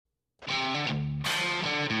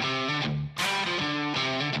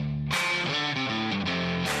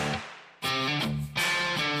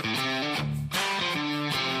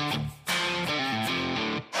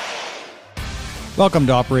Welcome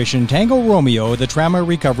to Operation Tango Romeo, the trauma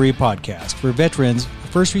recovery podcast for veterans,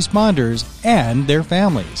 first responders, and their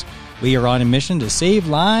families. We are on a mission to save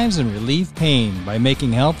lives and relieve pain by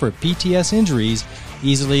making help for PTS injuries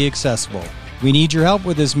easily accessible. We need your help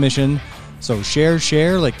with this mission, so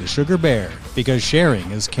share like the sugar bear, because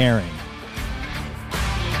sharing is caring.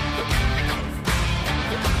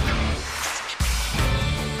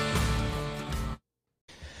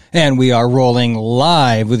 And we are rolling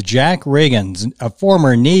live with Jack Riggins, a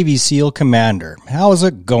former Navy SEAL commander. How is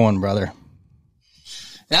it going, brother?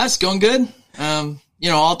 Yeah, it's going good.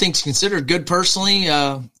 All things considered, good personally.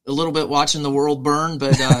 A little bit watching the world burn,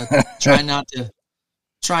 but try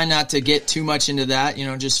not to get too much into that.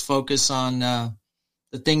 Just focus on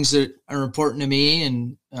the things that are important to me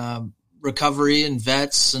and recovery and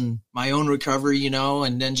vets and my own recovery.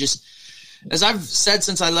 And then just as I've said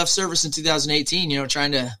since I left service in 2018,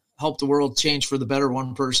 trying to help the world change for the better,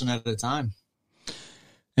 one person at a time.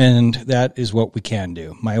 And that is what we can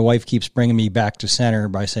do. My wife keeps bringing me back to center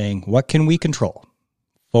by saying, what can we control?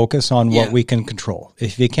 Focus on what we can control.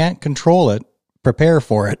 If you can't control it, prepare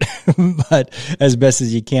for it, but as best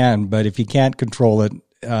as you can. But if you can't control it,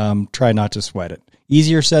 try not to sweat it.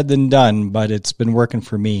 Easier said than done, but it's been working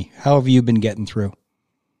for me. How have you been getting through?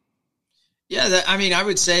 Yeah, I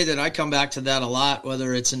would say that I come back to that a lot,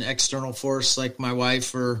 whether it's an external force like my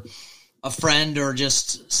wife or a friend, or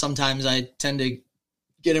just sometimes I tend to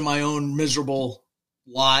get in my own miserable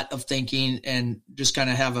lot of thinking and just kind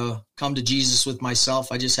of have a come to Jesus with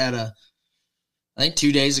myself. I just had I think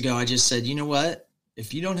 2 days ago, I just said, you know what?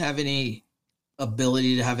 If you don't have any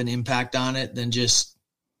ability to have an impact on it, then just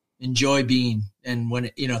enjoy being. And when,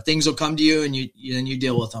 things will come to you and you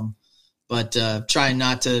deal with them. But trying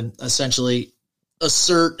not to essentially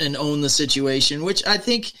assert and own the situation, which I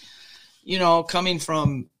think, coming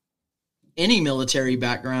from any military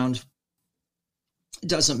background, it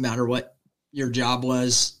doesn't matter what your job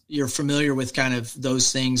was. You're familiar with kind of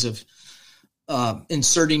those things of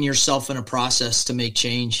inserting yourself in a process to make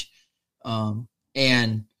change.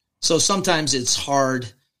 And so sometimes it's hard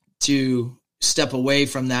to step away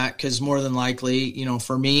from that because more than likely,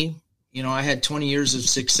 for me, I had 20 years of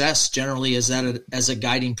success generally as a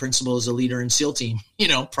guiding principle as a leader in SEAL team.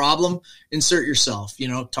 Problem, insert yourself.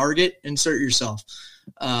 Target, insert yourself.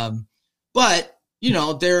 But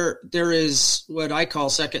there is what I call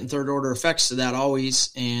second and third order effects to that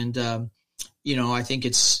always, and I think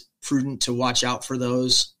it's prudent to watch out for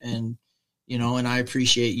those. And and I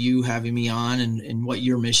appreciate you having me on and what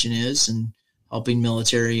your mission is and helping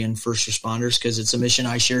military and first responders, because it's a mission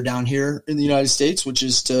I share down here in the United States, which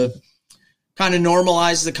is to kind of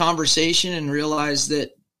normalize the conversation and realize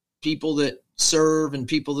that people that serve and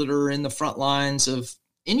people that are in the front lines of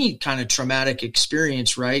any kind of traumatic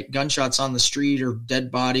experience, right? Gunshots on the street or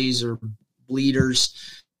dead bodies or bleeders.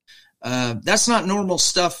 That's not normal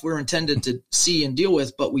stuff we're intended to see and deal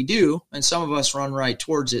with, but we do. And some of us run right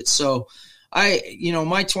towards it. So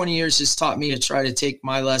my 20 years has taught me to try to take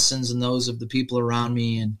my lessons and those of the people around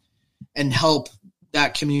me and help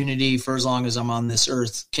that community for as long as I'm on this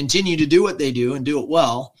earth continue to do what they do and do it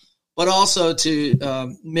well, but also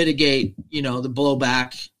to mitigate, the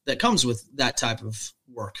blowback that comes with that type of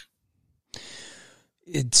work.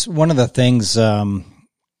 It's one of the things I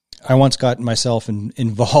once got myself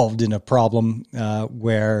involved in a problem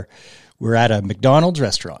where we're at a McDonald's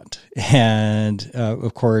restaurant, and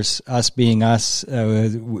of course, us being us,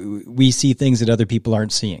 we see things that other people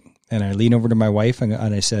aren't seeing. And I lean over to my wife and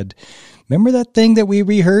I said, remember that thing that we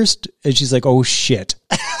rehearsed? And she's like, oh shit.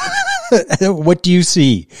 What do you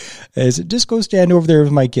see? I said, just go stand over there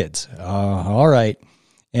with my kids. All right.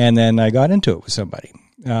 And then I got into it with somebody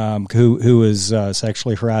who was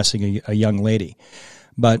sexually harassing a young lady.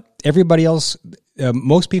 But everybody else,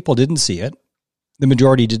 most people didn't see it. The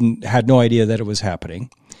majority had no idea that it was happening.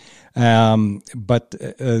 But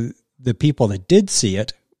the people that did see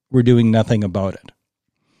it were doing nothing about it.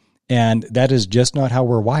 And that is just not how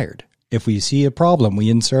we're wired. If we see a problem, we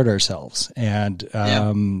insert ourselves. And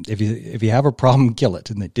if you have a problem, kill it.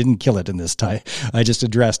 And they didn't kill it in this time. I just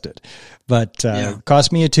addressed it. But it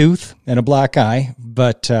cost me a tooth and a black eye,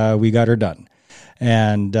 but we got her done.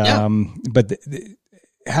 And but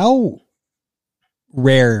how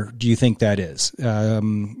rare do you think that is?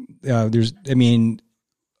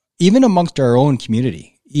 Even amongst our own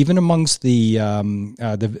community, even amongst the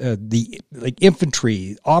like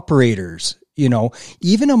infantry operators,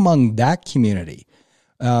 even among that community,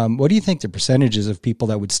 what do you think the percentages of people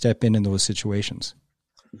that would step in those situations?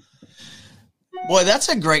 Boy, that's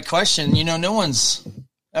a great question. No one's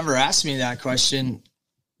ever asked me that question,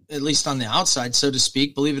 at least on the outside, so to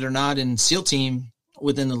speak, believe it or not, in SEAL team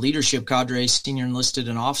within the leadership cadre, senior enlisted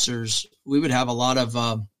and officers, we would have a lot of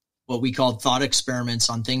what we called thought experiments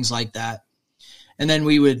on things like that. And then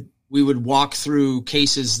we would walk through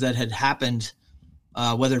cases that had happened,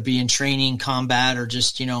 whether it be in training, combat, or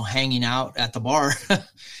just, hanging out at the bar.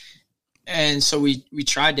 And so we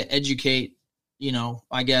tried to educate,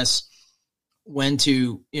 I guess, when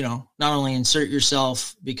to, not only insert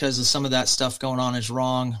yourself because of some of that stuff going on is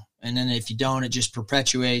wrong. And then if you don't, it just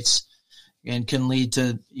perpetuates and can lead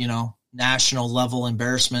to, national level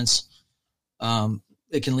embarrassments.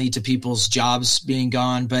 It can lead to people's jobs being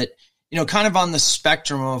gone, but, kind of on the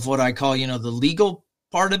spectrum of what I call, the legal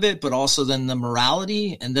part of it, but also then the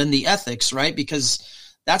morality and then the ethics, right? Because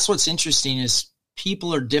that's what's interesting is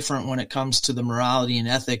people are different when it comes to the morality and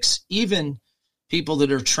ethics. Even people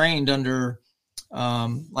that are trained under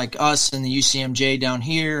like us in the UCMJ down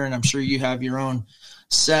here, and I'm sure you have your own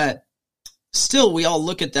set, still we all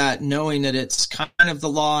look at that knowing that it's kind of the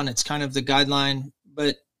law and it's kind of the guideline,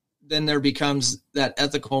 but then there becomes that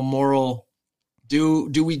ethical, moral, do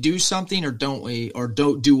we do something or don't we, or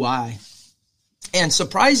do I? And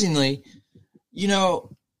surprisingly,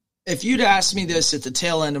 if you'd asked me this at the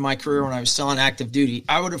tail end of my career when I was still on active duty,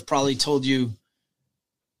 I would have probably told you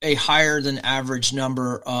a higher than average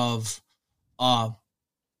number of, try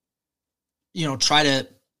to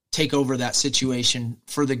take over that situation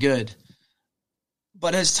for the good.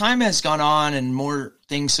 But as time has gone on and more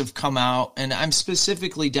things have come out, and I'm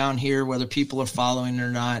specifically down here, whether people are following it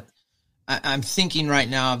or not, I'm thinking right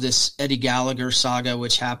now of this Eddie Gallagher saga,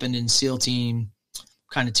 which happened in SEAL Team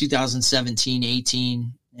kind of 2017,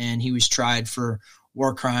 18, and he was tried for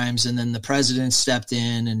war crimes, and then the president stepped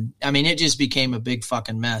in, and I mean, it just became a big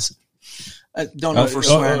fucking mess. I don't know if we're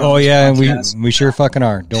swearing. Oh yeah, we sure fucking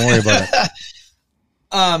are. Don't worry about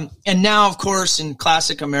it. And now, of course, in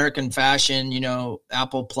classic American fashion,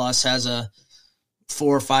 Apple Plus has a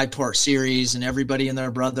 4 or 5 part series, and everybody and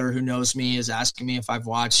their brother who knows me is asking me if I've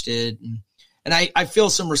watched it. And I feel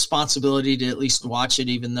some responsibility to at least watch it,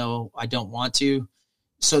 even though I don't want to,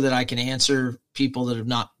 so that I can answer people that have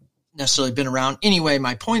not necessarily been around. Anyway,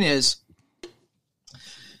 my point is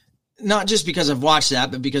not just because I've watched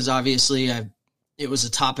that, but because obviously it was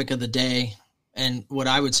a topic of the day. And what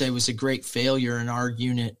I would say was a great failure in our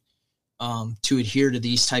unit to adhere to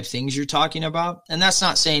these type things you're talking about. And that's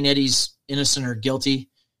not saying Eddie's innocent or guilty.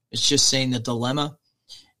 It's just saying the dilemma.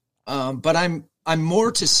 But I'm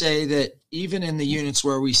more to say that even in the units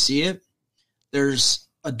where we see it, there's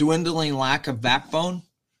a dwindling lack of backbone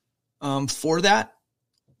for that.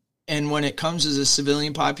 And when it comes as a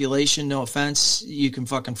civilian population, no offense, you can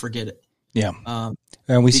fucking forget it. Yeah.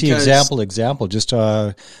 And we see example, just,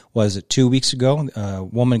 was it 2 weeks ago? A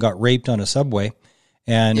woman got raped on a subway,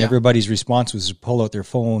 and everybody's response was to pull out their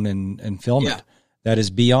phone and film it. That is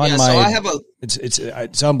beyond my, so I have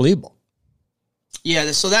it's unbelievable.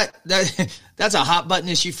 Yeah. So that's a hot button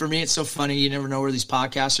issue for me. It's so funny. You never know where these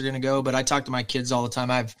podcasts are going to go, but I talk to my kids all the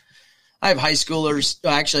time. I have high schoolers.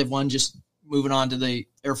 I actually have one just moving on to the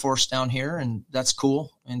Air Force down here, and that's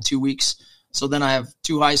cool in 2 weeks. So then I have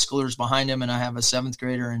 2 high schoolers behind him, and I have a 7th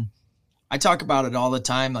grader. And I talk about it all the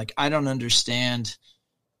time. Like, I don't understand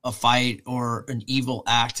a fight or an evil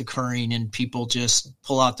act occurring and people just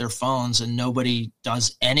pull out their phones and nobody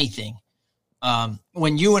does anything.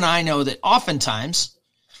 When you and I know that oftentimes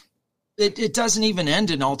it doesn't even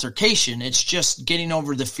end in altercation. It's just getting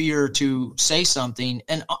over the fear to say something.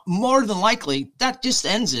 And more than likely that just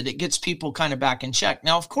ends it. It gets people kind of back in check.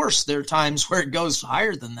 Now, of course, there are times where it goes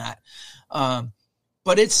higher than that.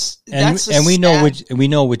 But we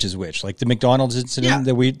know which is which. Like the McDonald's incident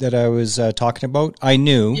that I was talking about, I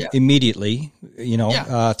knew immediately.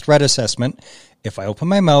 Threat assessment. If I open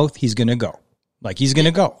my mouth, he's going to go. Like he's going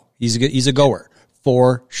to go. He's a goer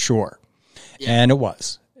for sure. Yeah. And it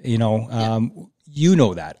was. You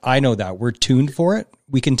know that. I know that. We're tuned for it.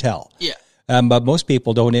 We can tell. Yeah. But most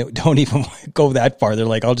people don't even go that far. They're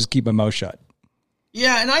like, I'll just keep my mouth shut.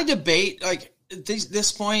 Yeah, and I debate like. At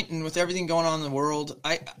this point, and with everything going on in the world,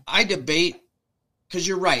 I debate, because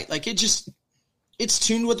you're right. Like it's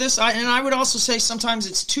tuned with this. And I would also say sometimes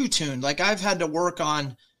it's too tuned. Like I've had to work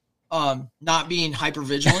on not being hyper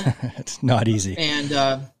vigilant. It's not easy. And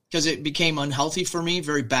because it became unhealthy for me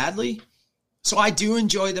very badly. So I do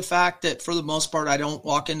enjoy the fact that for the most part, I don't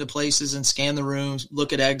walk into places and scan the rooms,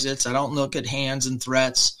 look at exits. I don't look at hands and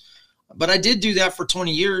threats. But I did do that for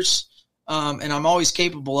 20 years. And I'm always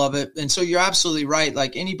capable of it. And so you're absolutely right.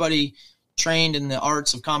 Like anybody trained in the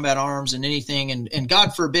arts of combat arms and anything, and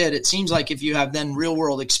God forbid, it seems like if you have then real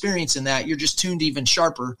world experience in that, you're just tuned even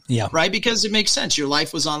sharper. Yeah. Right. Because it makes sense. Your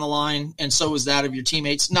life was on the line, and so was that of your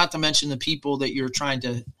teammates, not to mention the people that you're trying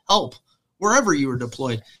to help wherever you were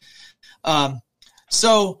deployed.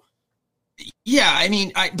 So yeah, I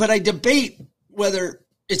mean, but I debate whether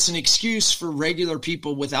it's an excuse for regular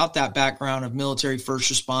people without that background of military,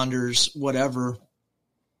 first responders, whatever,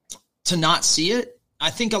 to not see it. I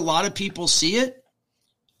think a lot of people see it.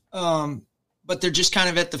 But they're just kind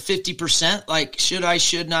of at the 50%, like, should I,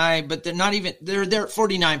 shouldn't I? But they're not even, they're at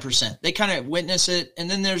 49%. They kind of witness it. And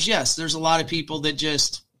then there's a lot of people that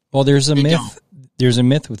just, well, there's a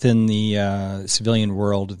myth within the civilian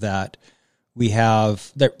world that we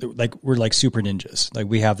have, that like, we're like super ninjas. Like,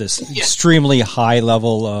 we have this extremely high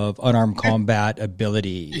level of unarmed combat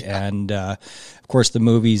ability. Yeah. And, of course the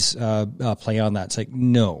movies, play on that. It's like,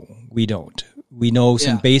 no, we don't. We know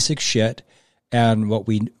some basic shit. And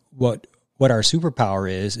what our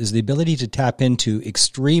superpower is the ability to tap into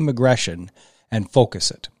extreme aggression and focus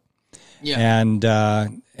it. Yeah. And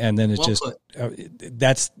then it's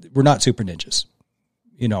we're not super ninjas,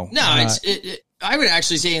 you know? No, I would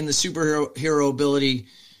actually say in the superhero ability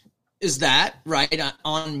is that right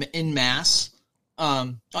in mass.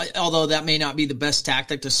 Although that may not be the best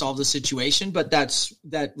tactic to solve the situation, but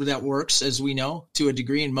that works, as we know, to a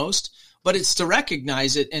degree in most, but it's to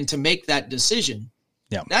recognize it and to make that decision.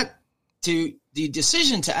 Yeah. To the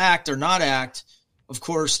decision to act or not act, of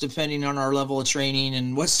course, depending on our level of training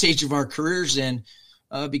and what stage of our careers in,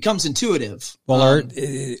 becomes intuitive. Well,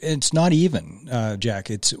 it's not even,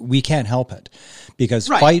 Jack. We can't help it because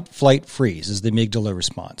fight, flight, freeze is the amygdala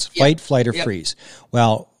response. Fight, flight, or freeze.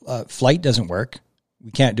 Well, flight doesn't work.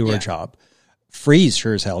 We can't do our job. Freeze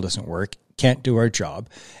sure as hell doesn't work. Can't do our job.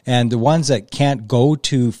 And the ones that can't go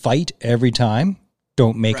to fight every time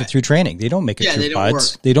don't make it through training. They don't make it through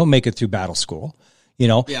BUDS. They don't make it through battle school, you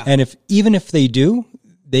know? Yeah. And even if they do,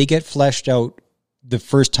 they get fleshed out the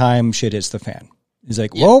first time shit hits the fan. It's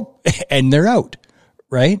like, whoa, and they're out,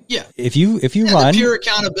 right? Yeah. If you run, the pure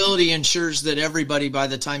accountability ensures that everybody, by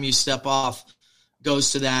the time you step off,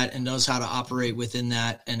 goes to that and knows how to operate within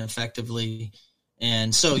that and effectively.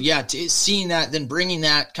 And so, seeing that, then bringing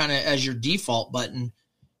that kind of as your default button,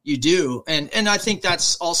 you do. And I think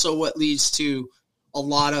that's also what leads to a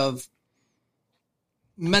lot of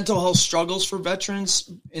mental health struggles for veterans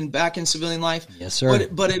back in civilian life. Yes, sir.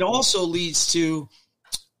 But it also leads to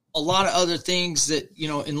a lot of other things that, you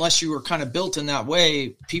know, unless you were kind of built in that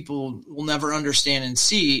way, people will never understand and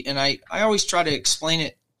see. And I always try to explain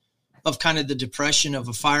it of kind of the depression of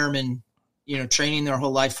a fireman, you know, training their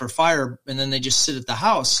whole life for fire, and then they just sit at the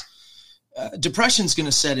house. Depression's going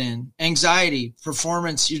to set in, anxiety,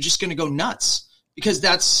 performance. You're just going to go nuts because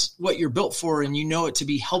that's what you're built for, and you know it to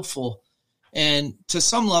be helpful. And to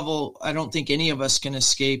some level, I don't think any of us can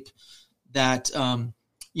escape that,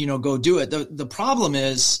 go do it. The problem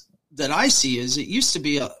is that I see is it used to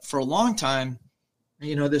be for a long time,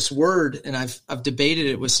 you know, this word, and I've debated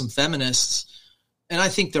it with some feminists, and I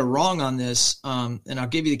think they're wrong on this. And I'll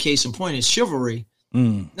give you the case in point is chivalry.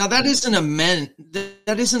 Now that isn't a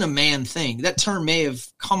man thing. That term may have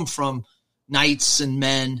come from knights and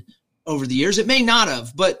men over the years. It may not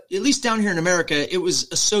have, but at least down here in America, it was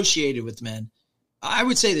associated with men. I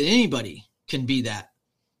would say that anybody can be that.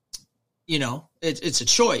 You know, it's a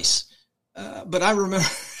choice. But I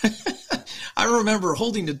remember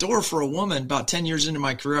holding the door for a woman about 10 years into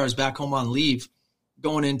my career. I was back home on leave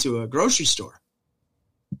going into a grocery store.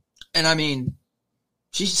 And I mean,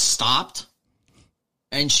 she stopped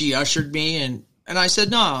and she ushered me and I said,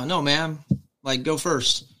 no, ma'am, like go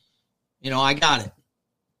first. You know, I got it.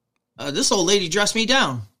 This old lady dressed me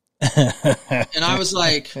down. And I was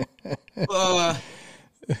like,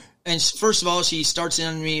 and first of all, she starts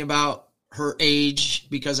in me about her age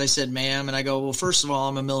because I said, ma'am. And I go, well, first of all,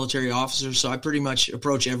 I'm a military officer. So I pretty much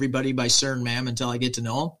approach everybody by sir and ma'am until I get to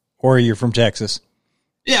know them. Or you're from Texas.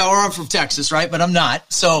 Yeah. Or I'm from Texas. Right. But I'm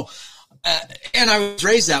not. So, and I was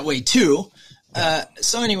raised that way too.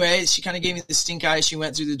 So anyway, she kind of gave me the stink eye. She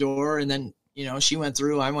went through the door and then, you know, she went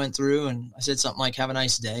through, I went through and I said something like, have a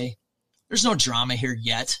nice day. There's no drama here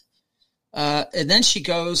yet. And then she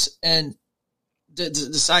goes and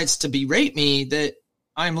decides to berate me that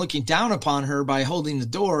I'm looking down upon her by holding the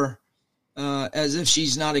door as if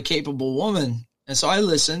she's not a capable woman. And so I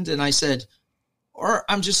listened and I said, or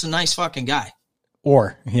I'm just a nice fucking guy.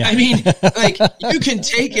 Or, yeah. I mean, like you can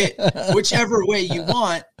take it whichever way you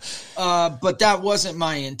want. But that wasn't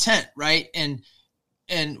my intent. Right.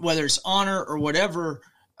 And whether it's honor or whatever,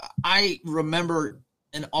 I remember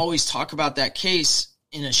and always talk about that case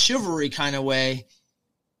in a chivalry kind of way,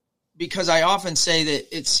 because I often say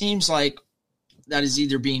that it seems like that is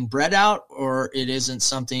either being bred out or it isn't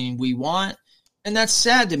something we want. And that's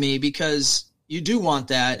sad to me because you do want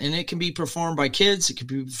that. And it can be performed by kids. It can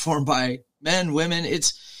be performed by men, women.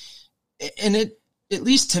 It's and it, at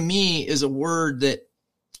least to me, is a word that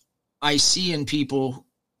I see in people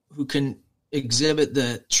who can exhibit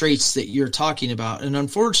the traits that you're talking about. And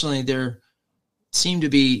unfortunately, there seem to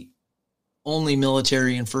be only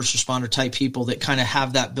military and first responder type people that kind of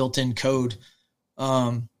have that built-in code.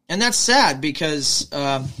 And that's sad because,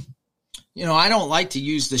 you know, I don't like to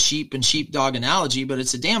use the sheep and sheepdog analogy, but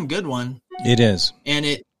it's a damn good one. It is. And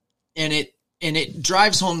it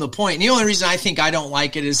drives home the point. And the only reason I think I don't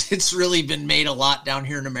like it is it's really been made a lot down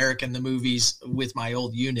here in America in the movies with my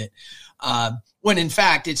old unit. When in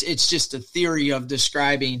fact, it's just a theory of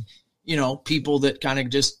describing, you know, people that kind of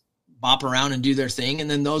just bop around and do their thing. And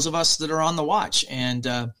then those of us that are on the watch. And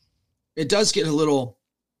it does get a little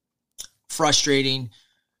frustrating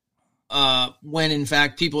when in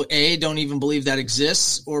fact people don't even believe that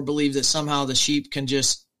exists, or believe that somehow the sheep can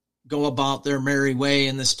just go about their merry way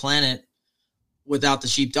in this planet without the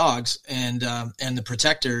sheepdogs and the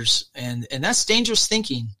protectors. And that's dangerous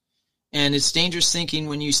thinking. And it's dangerous thinking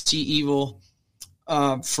when you see evil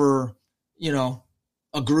for, you know,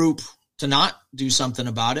 a group to not do something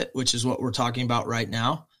about it, which is what we're talking about right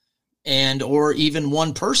now. And, or even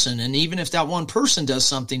one person. And even if that one person does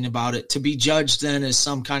something about it, to be judged then as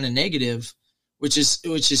some kind of negative, which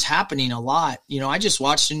is happening a lot. You know, I just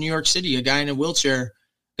watched in New York City, a guy in a wheelchair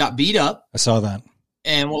got beat up. I saw that.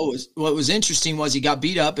 And what was interesting was he got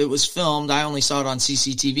beat up. It was filmed. I only saw it on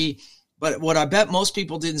CCTV. But what I bet most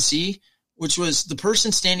people didn't see, which was the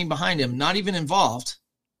person standing behind him, not even involved,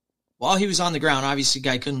 while he was on the ground, obviously the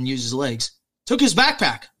guy couldn't use his legs, took his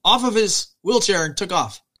backpack off of his wheelchair and took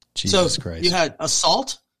off. Jesus Christ. You had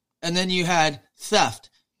assault and then you had theft.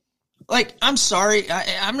 Like, I'm sorry.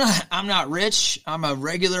 I'm not rich. I'm a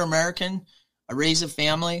regular American. I raise a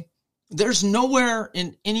family. There's nowhere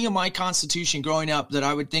in any of my constitution growing up that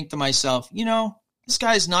I would think to myself, you know, this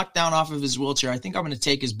guy's knocked down off of his wheelchair. I think I'm going to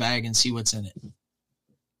take his bag and see what's in it.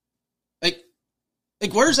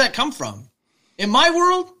 Like, where does that come from? In my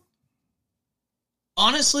world,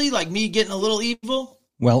 honestly, like me getting a little evil,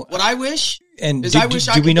 well, what I wish and is I wish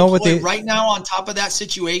I could we know deploy what they right now on top of that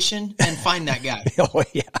situation and find that guy. Oh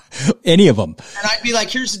yeah, any of them. And I'd be like,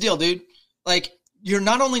 here's the deal, dude. Like, you're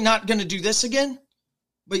not only not going to do this again,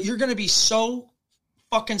 but you're going to be so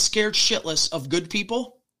fucking scared shitless of good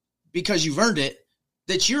people because you've earned it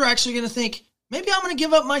that you're actually going to think, maybe I'm going to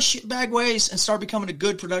give up my shitbag ways and start becoming a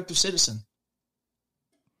good, productive citizen.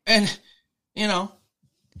 And, you know.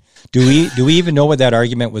 Do we even know what that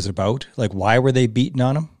argument was about? Like, why were they beating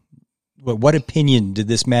on him? What opinion did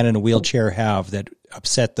this man in a wheelchair have that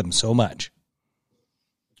upset them so much?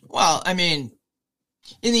 Well, I mean,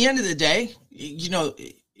 in the end of the day, you know,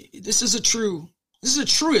 this is a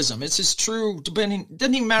truism. It's as true,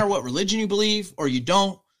 doesn't even matter what religion you believe or you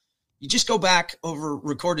don't. You just go back over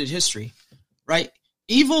recorded history, right?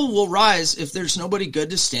 Evil will rise if there's nobody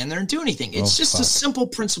good to stand there and do anything. It's a simple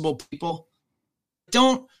principle, people.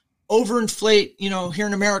 Don't overinflate, you know, here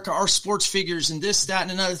in America, our sports figures and this, that,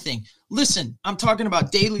 and another thing. Listen, I'm talking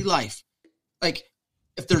about daily life. Like,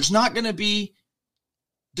 if there's not going to be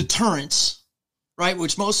deterrence, right,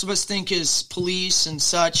 which most of us think is police and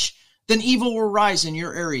such, then evil will rise in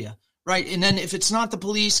your area, right? And then if it's not the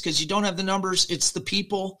police because you don't have the numbers, it's the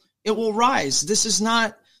people, it will rise. This is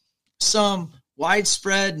not some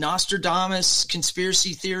widespread Nostradamus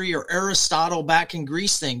conspiracy theory or Aristotle back in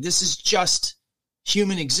Greece thing. This is just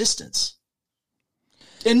human existence.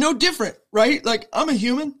 And no different, right? Like, I'm a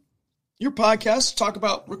human. Your podcast, talk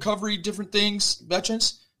about recovery, different things,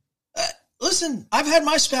 veterans. Listen, I've had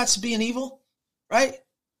my spats of being evil, right?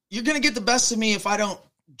 You're going to get the best of me if I don't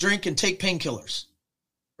drink and take painkillers,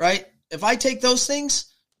 right? If I take those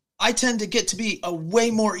things, I tend to get to be a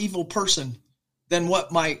way more evil person than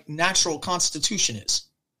what my natural constitution is.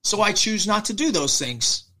 So I choose not to do those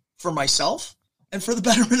things for myself and for the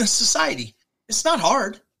betterment of society. It's not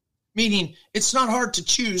hard, meaning it's not hard to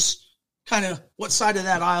choose kind of what side of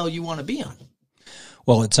that aisle you want to be on.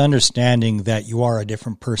 Well, it's understanding that you are a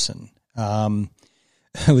different person.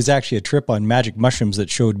 It was actually a trip on magic mushrooms that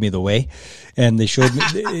showed me the way, and they showed me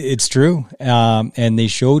it's true. And they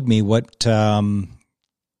showed me what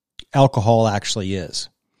alcohol actually is.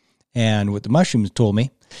 And what the mushrooms told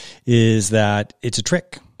me is that it's a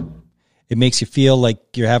trick. It makes you feel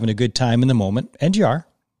like you're having a good time in the moment, and you are.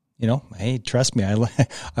 You know, hey, trust me,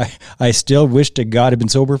 I still wish to God I'd been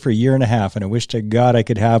sober for 1.5 years, and I wish to God I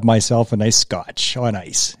could have myself a nice scotch on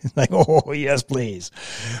ice. Like, oh, yes, please.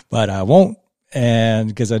 But I won't, and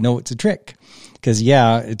because I know it's a trick. Because,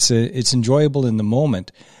 yeah, it's enjoyable in the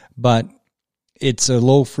moment, but it's a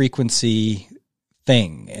low frequency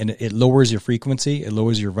thing, and it lowers your frequency, it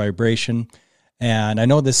lowers your vibration, And I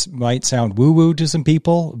know this might sound woo-woo to some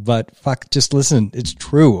people, but fuck, just listen. It's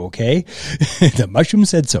true, okay? The mushroom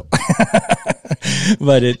said so.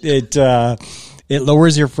 But it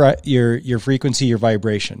lowers your frequency, your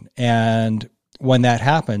vibration. And when that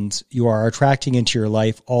happens, you are attracting into your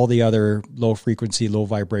life all the other low frequency, low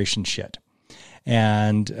vibration shit.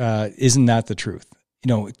 And isn't that the truth?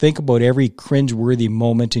 Think about every cringeworthy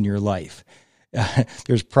moment in your life.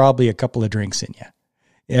 There's probably a couple of drinks in you.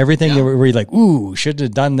 Everything that where you're like, ooh, shouldn't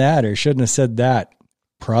have done that or shouldn't have said that,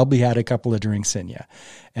 probably had a couple of drinks in you.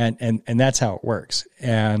 And that's how it works.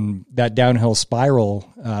 And that downhill spiral,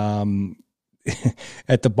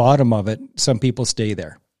 at the bottom of it, some people stay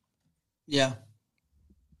there. Yeah.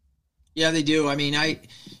 Yeah, they do. I mean,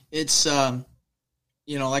 it's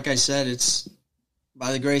like I said, it's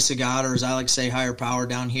by the grace of God, or as I like to say, higher power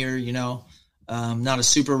down here, not a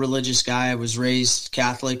super religious guy. I was raised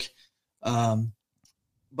Catholic.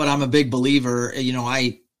 But I'm a big believer.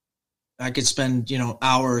 I could spend,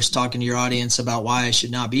 hours talking to your audience about why I should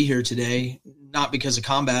not be here today, not because of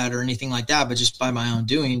combat or anything like that, but just by my own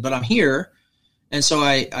doing. But I'm here. And so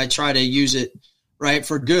I try to use it right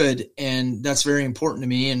for good. And that's very important to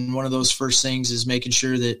me. And one of those first things is making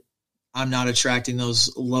sure that I'm not attracting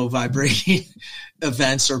those low vibrating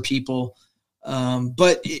events or people.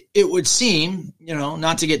 But it would seem,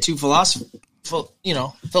 not to get too philosophical,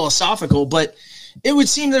 but it would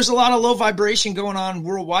seem there's a lot of low vibration going on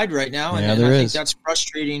worldwide right now. And, I think that's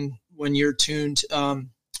frustrating when you're tuned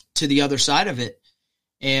to the other side of it.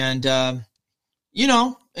 And, at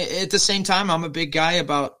the same time, I'm a big guy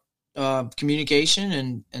about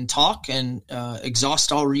communication and talk and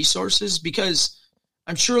exhaust all resources, because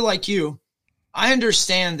I'm sure, like you, I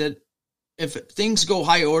understand that if things go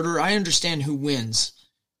high order, I understand who wins.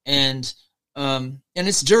 And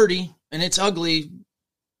it's dirty and it's ugly,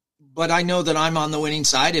 but I know that I'm on the winning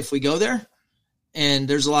side if we go there. And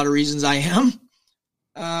there's a lot of reasons I am.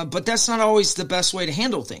 But that's not always the best way to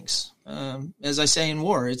handle things. As I say in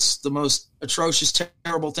war, it's the most atrocious,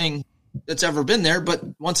 terrible thing that's ever been there. But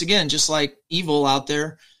once again, just like evil out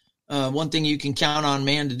there, one thing you can count on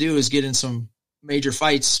man to do is get in some major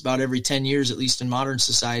fights about every 10 years, at least in modern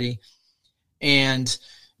society. And,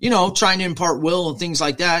 trying to impart will and things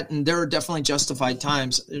like that. And there are definitely justified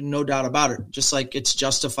times, no doubt about it. Just like it's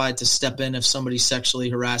justified to step in if somebody's sexually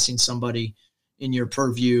harassing somebody in your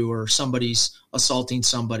purview or somebody's assaulting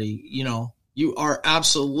somebody, you are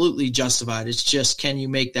absolutely justified. It's just, can you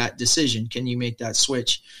make that decision? Can you make that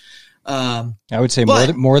switch? I would say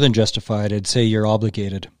more than justified. I'd say you're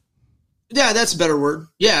obligated. Yeah, that's a better word.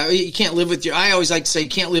 Yeah, you can't live with I always like to say you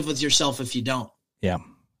can't live with yourself if you don't. Yeah.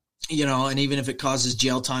 And even if it causes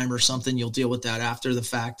jail time or something, you'll deal with that after the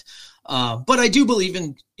fact. But I do believe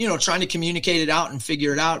in, trying to communicate it out and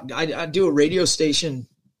figure it out. I do a radio station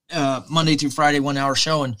Monday through Friday, 1 hour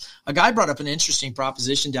show. And a guy brought up an interesting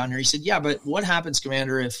proposition down here. He said, yeah, but what happens,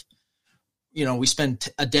 Commander, if, we spend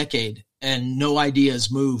a decade and no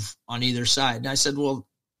ideas move on either side? And I said, well,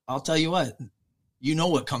 I'll tell you what,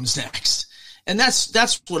 what comes next. And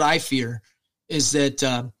that's what I fear, is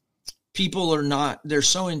that people they're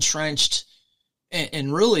so entrenched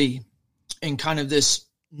and really in kind of this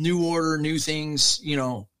new order, new things,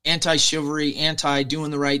 anti-chivalry,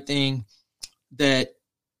 anti-doing the right thing, that,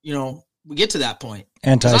 we get to that point.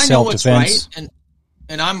 Anti-self-defense. Right,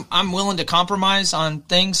 and I'm willing to compromise on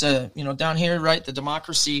things, down here, right? The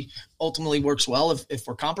democracy ultimately works well if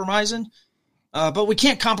we're compromising. But we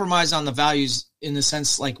can't compromise on the values in the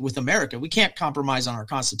sense, like with America. We can't compromise on our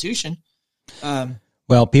Constitution.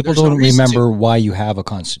 Well, people don't remember why you have a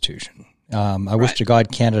Constitution. I wish to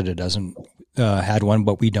God Canada doesn't had one,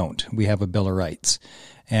 but we don't. We have a Bill of Rights,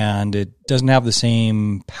 and it doesn't have the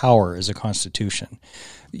same power as a Constitution.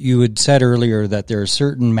 You had said earlier that there are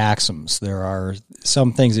certain maxims. There are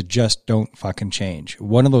some things that just don't fucking change.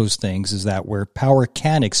 One of those things is that where power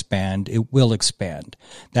can expand, it will expand.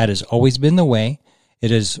 That has always been the way.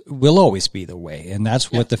 Will always be the way. And that's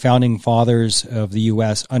what the founding fathers of the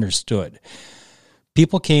U.S. understood.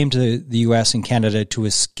 People came to the U.S. and Canada to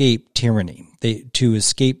escape tyranny, to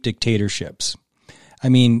escape dictatorships. I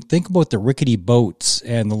mean, think about the rickety boats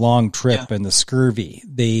and the long trip and the scurvy.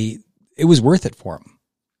 It was worth it for them.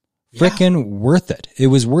 Frickin' worth it. It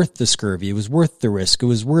was worth the scurvy. It was worth the risk. It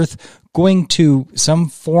was worth going to some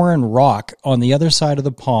foreign rock on the other side of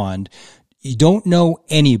the pond. You don't know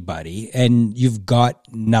anybody and you've got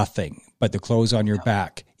nothing but the clothes on your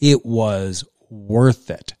back. It was worth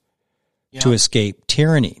it to escape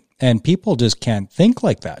tyranny. And people just can't think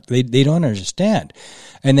like that. They don't understand.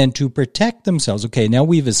 And then to protect themselves, okay, now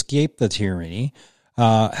we've escaped the tyranny.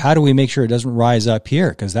 How do we make sure it doesn't rise up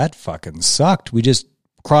here? Because that fucking sucked. We just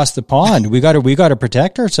across the pond. We got to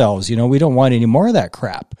protect ourselves. We don't want any more of that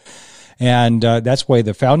crap. And that's why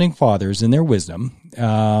the founding fathers, in their wisdom,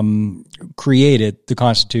 created the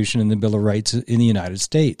Constitution and the Bill of Rights in the United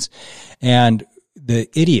States. And the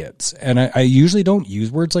idiots, and I usually don't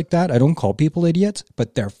use words like that. I don't call people idiots,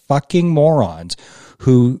 but they're fucking morons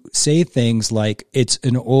who say things like, it's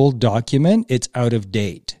an old document, it's out of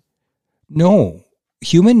date. No,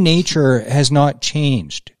 human nature has not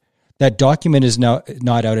changed. That document is not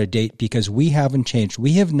out of date because we haven't changed.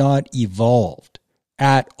 We have not evolved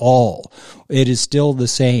at all. It is still the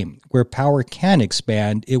same. Where power can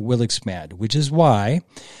expand, it will expand, which is why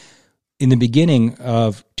in the beginning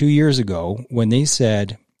of 2 years ago, when they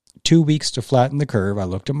said 2 weeks to flatten the curve, I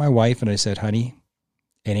looked at my wife and I said, honey,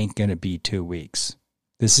 it ain't going to be 2 weeks.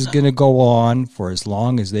 This is going to go on for as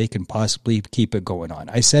long as they can possibly keep it going on.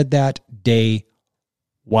 I said that day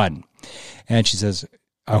one. And she says,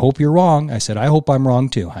 I hope you're wrong. I said, I hope I'm wrong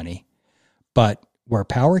too, honey. But where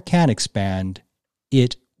power can expand,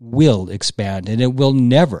 it will expand, and it will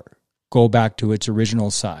never go back to its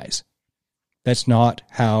original size. That's not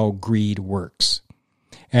how greed works.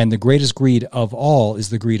 And the greatest greed of all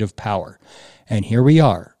is the greed of power. And here we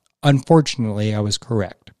are. Unfortunately, I was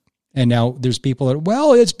correct. And now there's people that,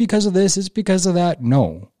 well, it's because of this, it's because of that.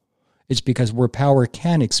 No, it's because where power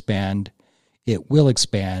can expand, it will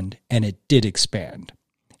expand, and it did expand.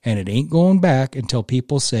 And it ain't going back until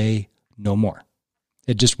people say no more.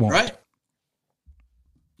 It just won't. Right.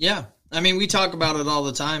 Yeah. I mean, we talk about it all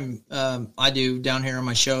the time. I do down here on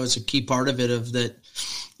my show. It's a key part of it, of that,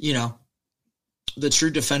 the true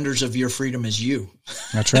defenders of your freedom is you.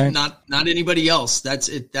 That's right. not anybody else. That's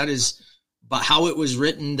it. That is but how it was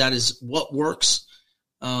written. That is what works.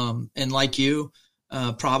 And like you,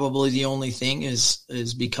 probably the only thing is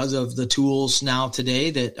because of the tools now today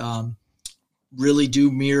that really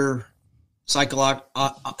do mirror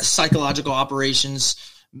psychological operations,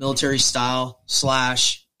 military style /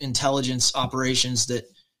 intelligence operations that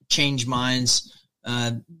change minds.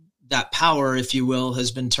 That power, if you will,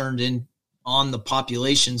 has been turned in on the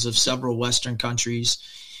populations of several Western countries,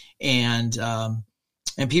 and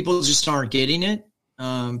people just aren't getting it.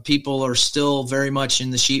 People are still very much in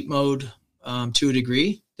the sheep mode to a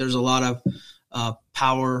degree. There's a lot of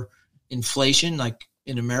power inflation, like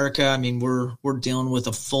in America. I mean, we're dealing with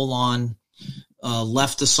a full-on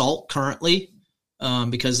left assault currently.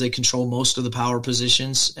 Because they control most of the power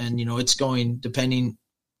positions, and it's going, depending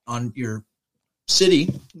on your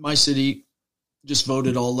city. My city just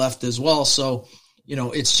voted all left as well, so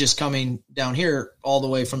it's just coming down here all the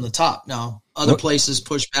way from the top. Now, other places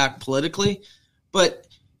push back politically, but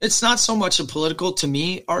it's not so much a political, to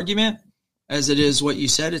me, argument as it is what you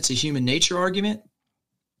said. It's a human nature argument,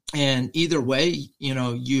 and either way,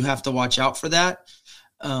 you have to watch out for that.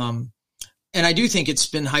 And I do think it's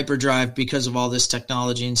been hyperdrive because of all this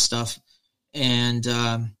technology and stuff. And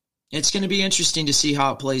it's going to be interesting to see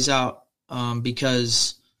how it plays out,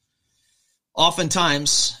 because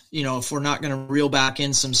oftentimes, if we're not going to reel back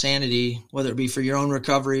in some sanity, whether it be for your own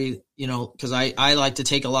recovery, because I like to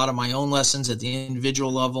take a lot of my own lessons at the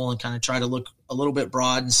individual level and kind of try to look a little bit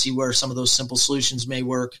broad and see where some of those simple solutions may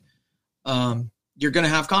work. You're going to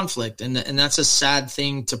have conflict, and that's a sad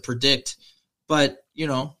thing to predict. But,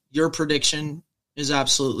 your prediction is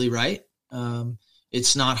absolutely right.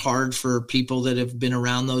 It's not hard for people that have been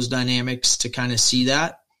around those dynamics to kind of see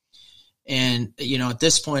that. And, at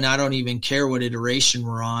this point, I don't even care what iteration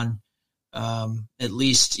we're on. At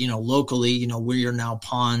least, locally, we are now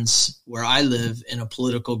pawns where I live in a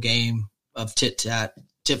political game of tit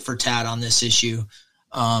for tat on this issue.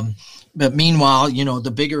 But meanwhile,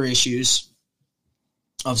 the bigger issues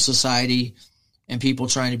of society and people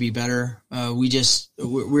trying to be better,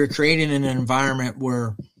 we're creating an environment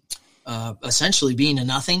where essentially being a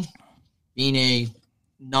nothing, being a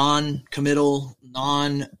non-committal,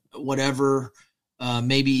 non-whatever,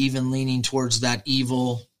 maybe even leaning towards that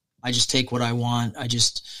evil, I just take what I want, I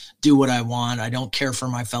just do what I want, I don't care for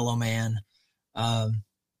my fellow man.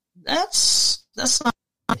 That's not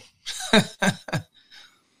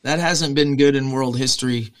that hasn't been good in world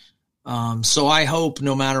history. So I hope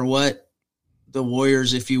no matter what, the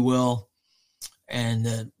warriors, if you will, and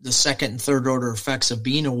the second and third order effects of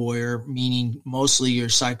being a warrior, meaning mostly your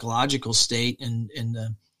psychological state and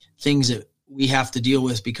the things that we have to deal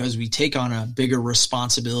with because we take on a bigger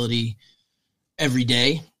responsibility every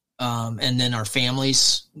day. And then our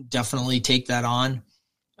families definitely take that on.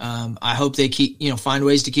 I hope they find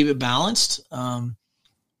ways to keep it balanced and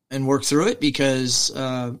work through it, because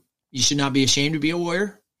you should not be ashamed to be a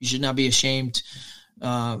warrior. You should not be ashamed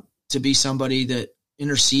to be somebody that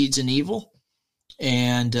intercedes in evil.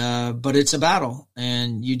 And, but it's a battle,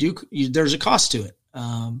 and there's a cost to it.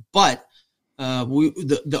 But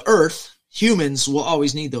the earth, humans will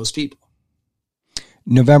always need those people.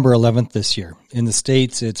 November 11th this year. In the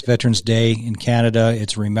States, it's Veterans Day. In Canada,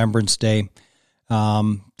 it's Remembrance Day.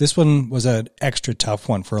 This one was an extra tough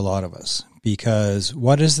one for a lot of us, because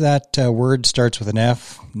what is that word starts with an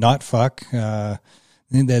F, not fuck, that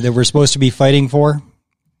we're supposed to be fighting for?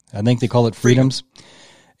 I think they call it freedoms.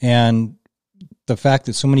 And the fact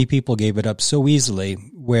that so many people gave it up so easily,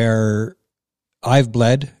 where I've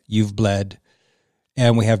bled, you've bled,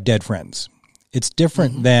 and we have dead friends. It's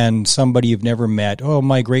different than somebody you've never met. Oh,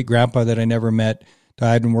 my great-grandpa that I never met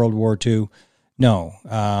died in World War II. No,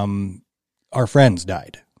 our friends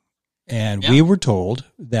died. And we were told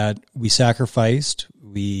that we sacrificed,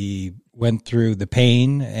 we went through the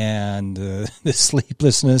pain and the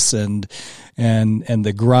sleeplessness and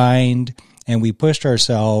the grind, and we pushed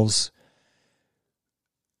ourselves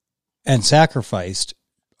and sacrificed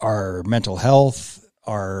our mental health,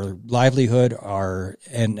 our livelihood,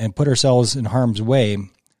 and put ourselves in harm's way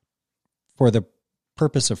for the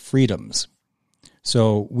purpose of freedoms.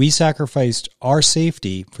 So we sacrificed our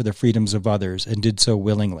safety for the freedoms of others and did so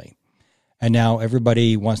willingly. And now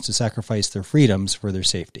everybody wants to sacrifice their freedoms for their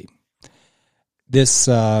safety. This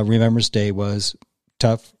Remembrance Day was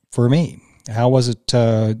tough for me. How was it?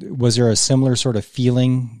 Was there a similar sort of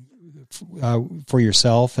feeling for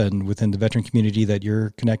yourself and within the veteran community that you're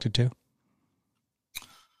connected to?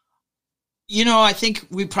 I think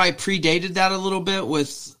we probably predated that a little bit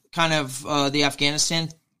with kind of the Afghanistan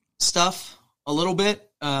stuff a little bit.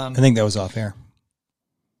 I think that was off air.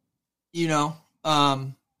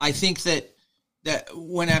 I think that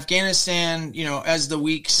when Afghanistan, as the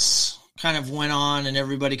weeks kind of went on and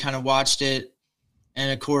everybody kind of watched it, and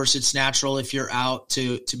of course it's natural if you're out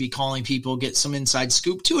to be calling people, get some inside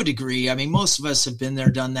scoop to a degree. I mean, most of us have been there,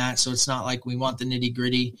 done that. So it's not like we want the nitty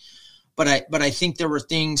gritty, but I think there were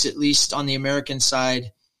things, at least on the American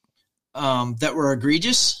side, that were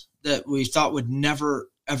egregious, that we thought would never,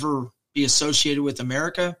 ever be associated with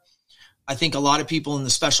America. I think a lot of people in the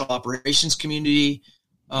special operations community,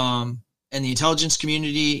 and the intelligence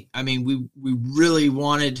community, I mean, we really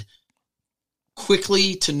wanted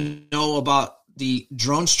quickly to know about the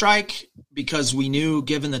drone strike, because we knew,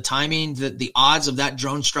 given the timing, that the odds of that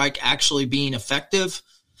drone strike actually being effective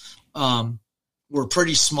were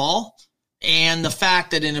pretty small. And the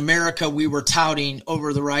fact that in America we were touting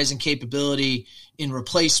over the rising capability in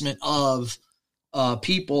replacement of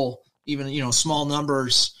people, even small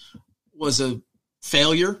numbers, was a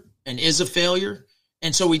failure and is a failure.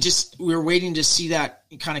 And so we were waiting to see that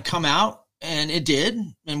kind of come out, and it did,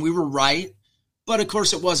 and we were right. But of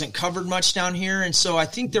course it wasn't covered much down here. And so I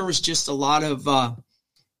think there was just a lot of, what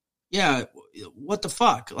the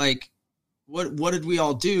fuck? Like, what did we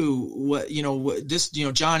all do?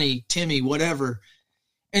 Johnny, Timmy, whatever.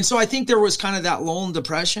 And so I think there was kind of that lull in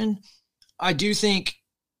depression. I do think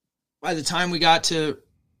by the time we got to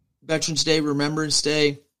Veterans Day, Remembrance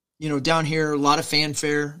Day, down here, a lot of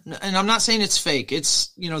fanfare. And I'm not saying it's fake.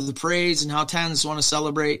 It's, the parades and how towns want to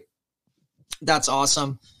celebrate. That's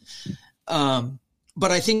awesome.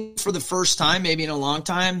 But I think for the first time, maybe in a long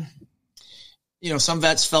time, some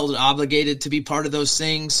vets felt obligated to be part of those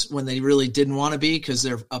things when they really didn't want to be, because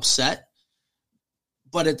they're upset.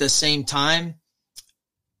 But at the same time,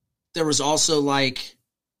 there was also like,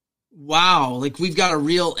 wow, like we've got a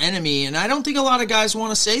real enemy. And I don't think a lot of guys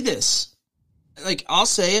want to say this. Like, I'll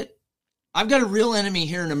say it. I've got a real enemy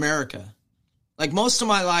here in America. Like, most of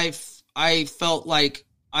my life, I felt like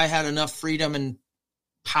I had enough freedom and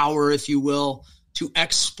power, if you will, to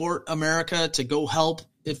export America, to go help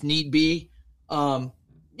if need be.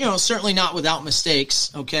 Certainly not without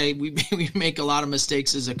mistakes. Okay. We make a lot of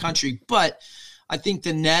mistakes as a country, but I think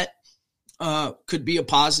the net could be a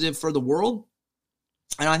positive for the world.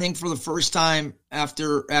 And I think for the first time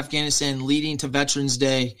after Afghanistan leading to Veterans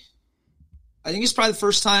Day, I think it's probably the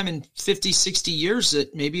first time in 50, 60 years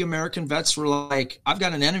that maybe American vets were like, I've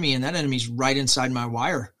got an enemy, and that enemy's right inside my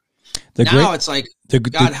wire. It's like,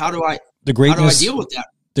 God, how do I deal with that?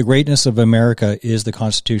 The greatness of America is the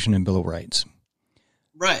Constitution and Bill of Rights.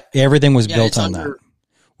 Right. Everything was built on that.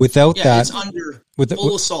 Without that, it's under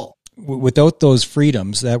full assault. Without those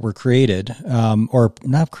freedoms that were created, or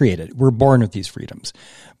not created, we're born with these freedoms.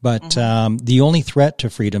 But the only threat to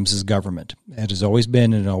freedoms is government. It has always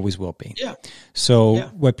been and it always will be. Yeah. So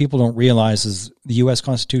what people don't realize is the U.S.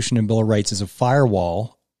 Constitution and Bill of Rights is a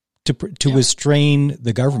firewall to restrain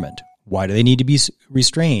the government. Why do they need to be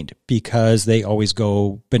restrained? Because they always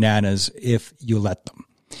go bananas if you let them.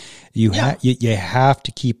 You have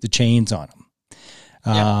to keep the chains on them.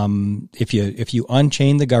 If you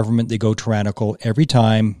unchain the government, they go tyrannical every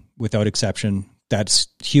time without exception. That's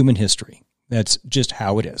human history. That's just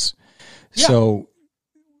how it is. Yeah. So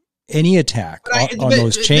any attack on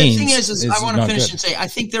those chains. The thing is I want to finish and say, I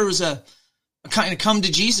think there was a kind of come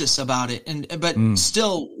to Jesus about it, but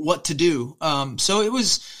still what to do. So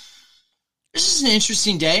this is an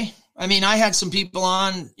interesting day. I mean, I had some people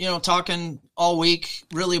on, talking all week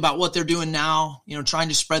really about what they're doing now, trying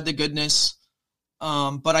to spread the goodness.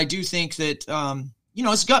 But I do think that,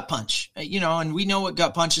 it's gut punch, and we know what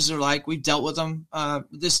gut punches are like. We've dealt with them.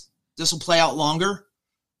 This will play out longer,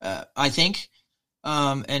 I think.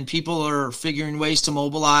 And people are figuring ways to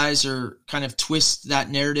mobilize or kind of twist that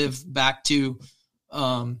narrative back to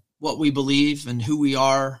what we believe and who we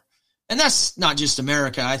are. And that's not just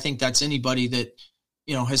America. I think that's anybody that,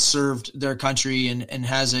 has served their country and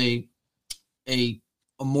has a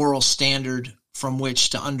moral standard from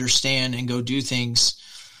which to understand and go do things.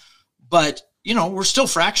 But, we're still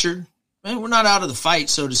fractured. We're not out of the fight,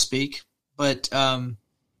 so to speak. But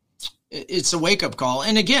it's a wake-up call.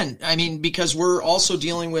 And again, I mean, because we're also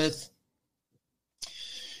dealing with,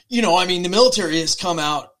 the military has come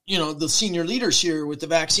out, the senior leaders here with the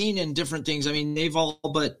vaccine and different things. I mean, they've all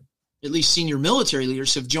but at least senior military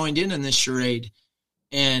leaders have joined in this charade.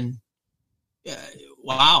 And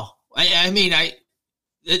wow.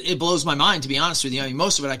 It blows my mind, to be honest with you. I mean,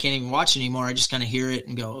 most of it I can't even watch anymore. I just kind of hear it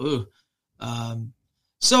and go, ooh.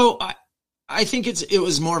 So I think it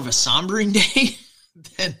was more of a sombering day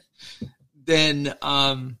than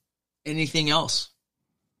anything else.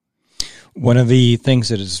 One of the things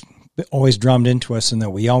that is always drummed into us and that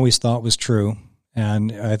we always thought was true,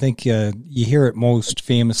 and I think you hear it most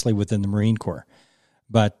famously within the Marine Corps,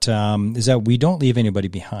 but is that we don't leave anybody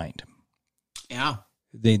behind. Yeah.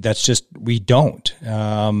 That's just, we don't.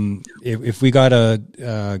 If we got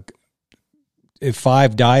if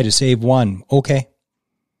 5 die to save 1, okay.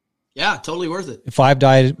 Yeah, totally worth it. If 5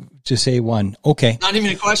 die to save 1, okay. Not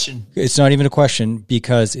even a question. It's not even a question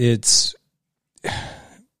because it's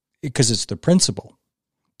the principle.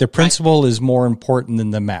 The principle is more important than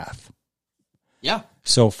the math. Yeah.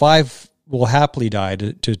 So 5 will happily die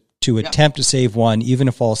to attempt to save 1, even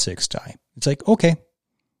if all 6 die. It's like, okay.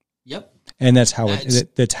 Yep. And that's how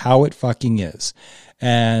that's how it fucking is.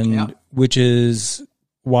 And which is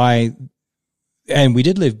why, and we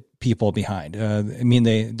did leave people behind. I mean,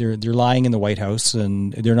 they're lying in the White House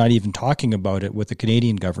and they're not even talking about it with the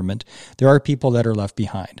Canadian government. There are people that are left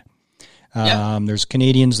behind. There's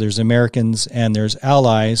Canadians, there's Americans, and there's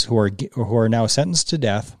allies who are now sentenced to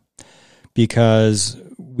death because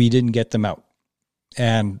we didn't get them out.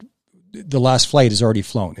 And the last flight is already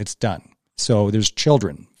flown. It's done. So there's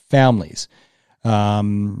children, families.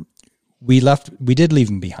 We did leave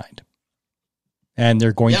them behind. And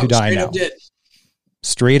they're going to die now.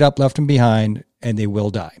 Straight up left them behind, and they will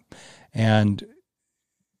die. And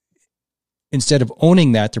instead of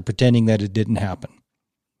owning that, they're pretending that it didn't happen.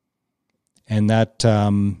 And that's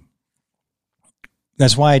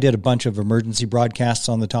why I did a bunch of emergency broadcasts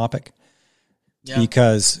on the topic. Yeah.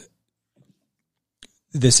 Because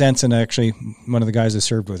the sense, and actually one of the guys I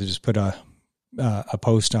served with just put a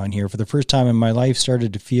post on here. For the first time in my life,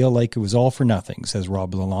 started to feel like it was all for nothing, says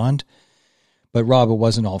Rob Lalonde. But Rob, it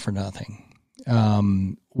wasn't all for nothing.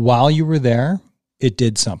 While you were there, it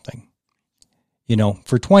did something.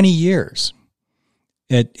 For 20 years,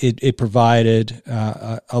 it provided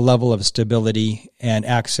a level of stability and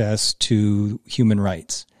access to human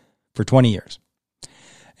rights for 20 years.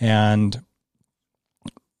 And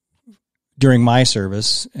during my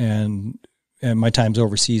service and my times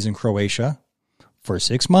overseas in Croatia, for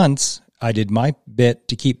 6 months, I did my bit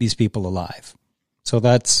to keep these people alive. So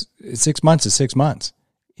that's 6 months is 6 months,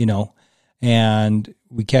 and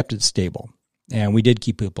we kept it stable and we did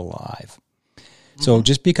keep people alive. Mm-hmm. So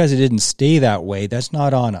just because it didn't stay that way, that's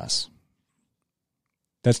not on us.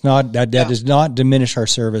 That does not diminish our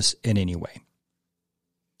service in any way.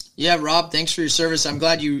 Yeah, Rob, thanks for your service. I'm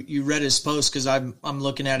glad you read his post because I'm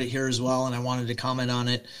looking at it here as well, and I wanted to comment on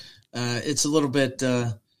it. It's a little bit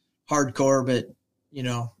hardcore, but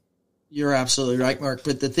you're absolutely right, Mark.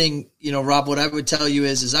 But the thing, Rob, what I would tell you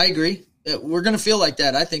is I agree. We're going to feel like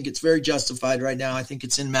that. I think it's very justified right now. I think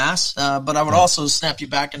it's in mass. But I would also snap you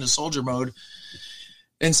back into soldier mode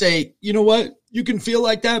and say, you know what? You can feel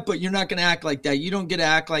like that, but you're not going to act like that. You don't get to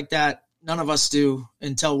act like that. None of us do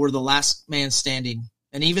until we're the last man standing.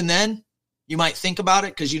 And even then, you might think about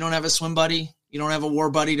it because you don't have a swim buddy. You don't have a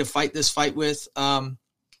war buddy to fight this fight with.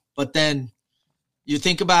 But then you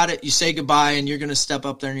think about it, you say goodbye, and you're going to step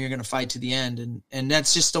up there and you're going to fight to the end. And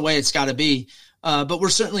that's just the way it's got to be. But we're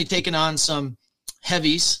certainly taking on some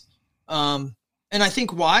heavies. And I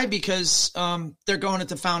think why? Because they're going at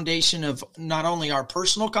the foundation of not only our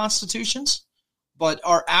personal constitutions, but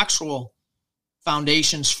our actual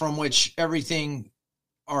foundations from which everything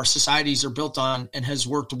our societies are built on and has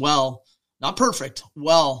worked well, not perfect,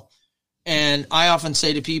 well. And I often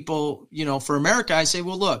say to people, for America, I say,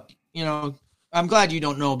 well, look, I'm glad you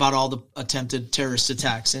don't know about all the attempted terrorist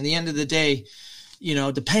attacks. In the end of the day,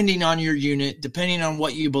 depending on your unit, depending on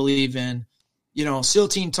what you believe in, SEAL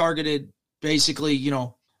team targeted basically,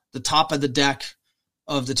 the top of the deck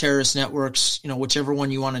of the terrorist networks, whichever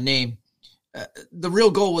one you want to name. The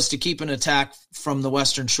real goal was to keep an attack from the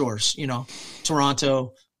Western shores,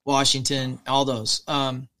 Toronto, Washington, all those.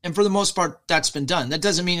 And for the most part, that's been done. That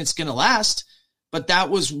doesn't mean it's going to last, but that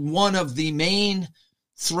was one of the main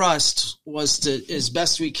thrusts, was to, as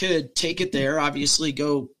best we could, take it there, obviously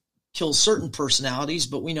go kill certain personalities,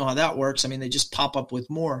 but we know how that works. I mean, they just pop up with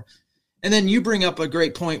more. And then you bring up a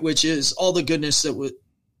great point, which is all the goodness that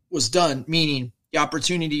was done, meaning the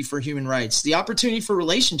opportunity for human rights, the opportunity for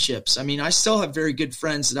relationships. I mean, I still have very good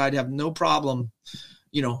friends that I'd have no problem,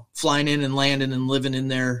 flying in and landing and living in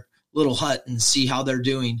their little hut and see how they're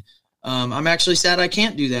doing. I'm actually sad I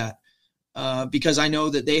can't do that because I know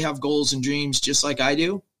that they have goals and dreams just like I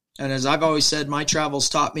do. And as I've always said, my travels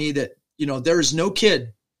taught me that, there is no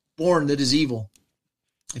kid born that is evil.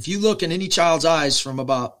 If you look in any child's eyes from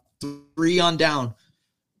about 3 on down,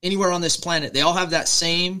 anywhere on this planet, they all have that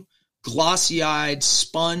same glossy-eyed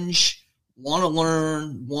sponge, want to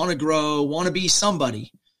learn, want to grow, want to be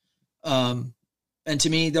somebody. And to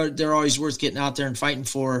me, they're always worth getting out there and fighting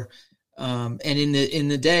for. And in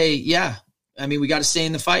the day, yeah, I mean, we got to stay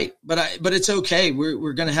in the fight, but it's okay.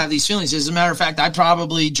 We're going to have these feelings. As a matter of fact, I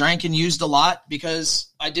probably drank and used a lot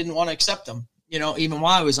because I didn't want to accept them, even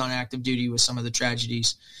while I was on active duty with some of the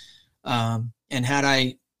tragedies. And had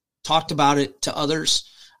I talked about it to others,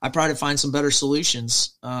 I probably find some better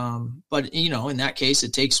solutions. But in that case,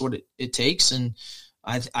 it takes what it takes. And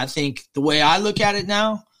I think the way I look at it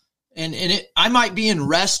now, I might be in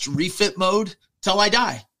rest refit mode till I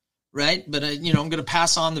die. Right. But I'm going to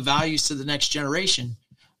pass on the values to the next generation.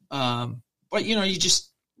 But you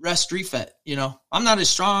just rest refit, I'm not as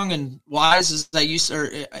strong and wise as I used to, or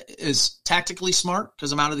as tactically smart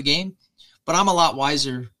because I'm out of the game, but I'm a lot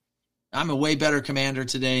wiser. I'm a way better commander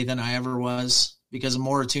today than I ever was because I'm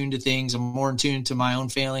more attuned to things. I'm more attuned to my own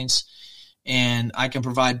failings, and I can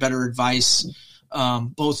provide better advice,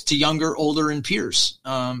 both to younger, older, and peers.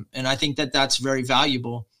 And I think that that's very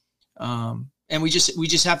valuable. And we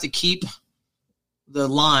just have to keep the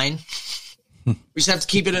line. We just have to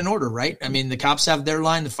keep it in order, right? I mean, the cops have their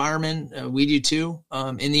line, the firemen, we do too.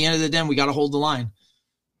 In the end of the day, we got to hold the line.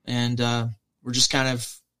 And we're just kind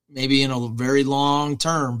of maybe in a very long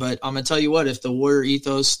term, but I'm going to tell you what, if the warrior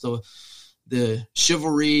ethos, the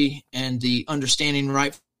chivalry and the understanding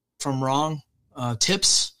right from wrong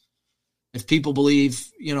tips, if people believe,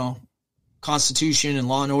 Constitution and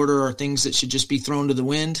law and order are things that should just be thrown to the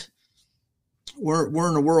wind, we're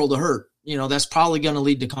in a world of hurt. That's probably going to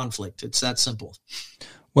lead to conflict. It's that simple.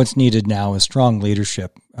 What's needed now is strong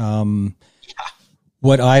leadership.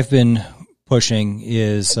 What I've been pushing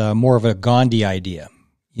is more of a Gandhi idea,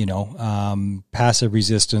 passive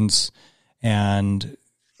resistance and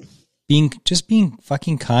being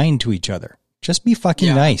fucking kind to each other. Just be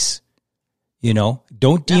fucking nice.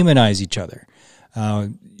 Don't demonize each other.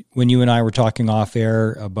 When you and I were talking off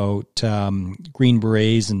air about Green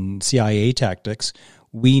Berets and CIA tactics,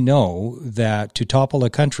 we know that to topple a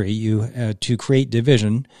country, to create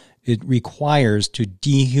division, it requires to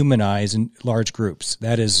dehumanize in large groups.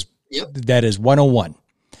 That is 101,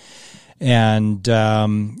 and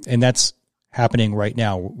that's happening right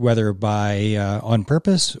now, whether by on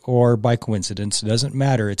purpose or by coincidence. It doesn't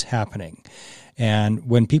matter. It's happening. And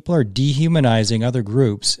when people are dehumanizing other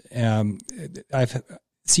groups, I've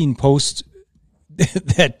seen posts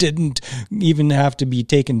that didn't even have to be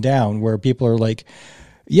taken down where people are like,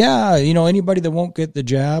 yeah, anybody that won't get the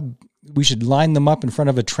jab, we should line them up in front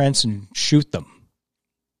of a trench and shoot them.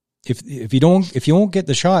 If you won't get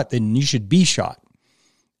the shot, then you should be shot.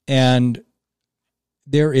 And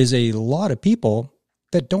there is a lot of people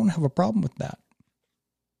that don't have a problem with that.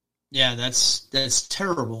 Yeah, that's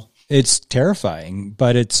terrible. It's terrifying,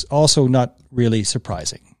 but it's also not really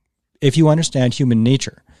surprising if you understand human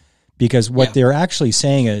nature, because what they're actually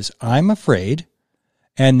saying is, I'm afraid,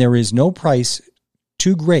 and there is no price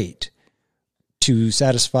too great to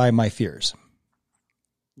satisfy my fears.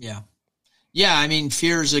 Yeah. Yeah. I mean,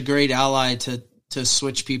 fear is a great ally to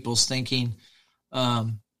switch people's thinking. I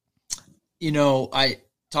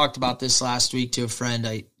talked about this last week to a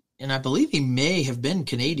friend, and I believe he may have been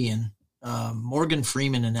Canadian, Morgan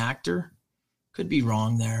Freeman, an actor. Could be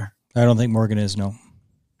wrong there. I don't think Morgan is, no.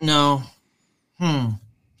 No.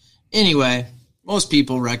 Anyway, most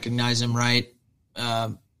people recognize him, right?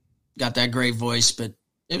 Got that great voice, but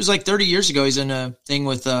it was like 30 years ago. He's in a thing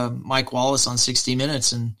with Mike Wallace on 60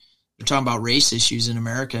 Minutes, and they're talking about race issues in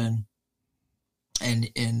America.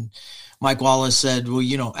 And Mike Wallace said, well,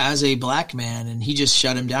 you know, as a black man, and he just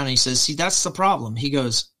shut him down. And he says, see, that's the problem. He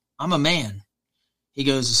goes, I'm a man. He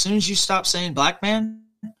goes, as soon as you stop saying black man,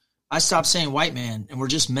 I stop saying white man, and we're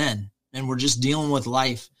just men, and we're just dealing with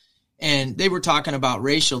life. And they were talking about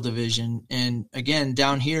racial division. And again,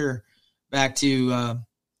 down here, back to,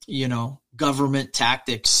 government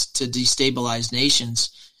tactics to destabilize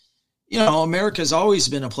nations. You know, America's always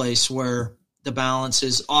been a place where the balance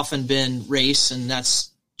has often been race, and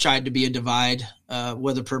that's tried to be a divide,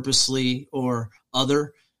 whether purposely or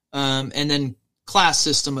other. And then class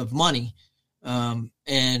system of money.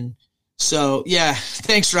 And so, yeah,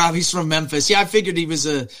 thanks, Rob. He's from Memphis. Yeah, I figured he was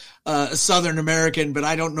a Southern American, but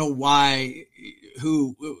I don't know why.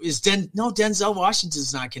 Who is Denzel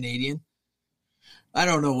Washington's not Canadian. I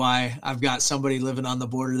don't know why I've got somebody living on the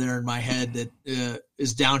border there in my head that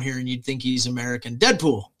is down here, and you'd think he's American.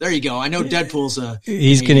 Deadpool. There you go. I know Deadpool's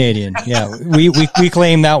he's Canadian. Yeah, we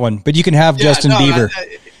claim that one, but you can have Justin Bieber.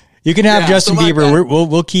 You can have Justin Bieber.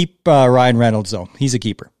 We'll keep Ryan Reynolds though. He's a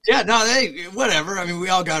keeper. Yeah, no, whatever. I mean, we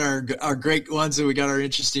all got our great ones, and we got our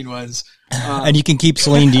interesting ones. And you can keep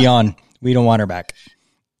Celine Dion. We don't want her back.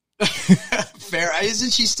 Fair.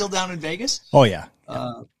 Isn't she still down in Vegas? Oh yeah.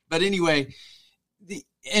 But anyway.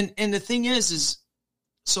 And the thing is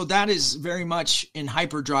so that is very much in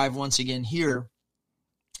hyperdrive once again here.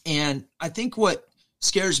 And I think what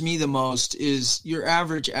scares me the most is your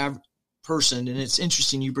average person. And it's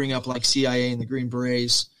interesting you bring up like CIA and the Green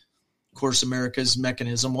Berets, of course, America's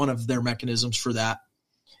mechanism, one of their mechanisms for that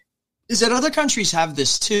is that other countries have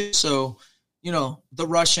this too. So, you know, the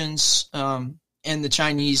Russians and the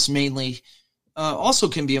Chinese mainly also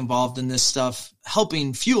can be involved in this stuff,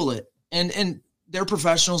 helping fuel it. And they're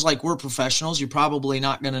professionals like we're professionals. You're probably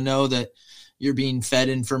not going to know that you're being fed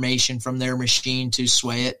information from their machine to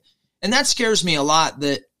sway it. And that scares me a lot,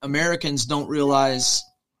 that Americans don't realize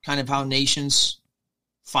kind of how nations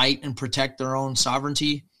fight and protect their own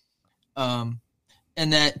sovereignty. And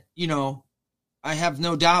that, you know, I have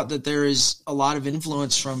no doubt that there is a lot of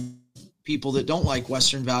influence from people that don't like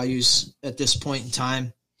Western values at this point in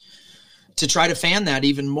time to try to fan that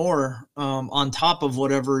even more on top of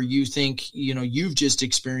whatever you think, you know, you've just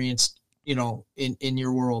experienced, you know, in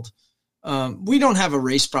your world. We don't have a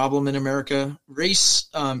race problem in America. Race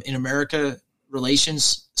in America,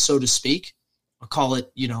 relations, so to speak, I'll call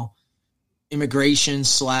it, you know, immigration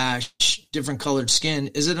 / different colored skin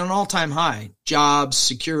is at an all-time high. Jobs,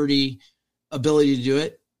 security, ability to do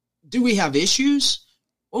it. Do we have issues?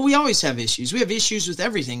 Well, we always have issues. We have issues with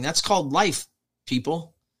everything. That's called life,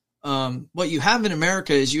 people. What you have in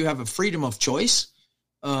America is you have a freedom of choice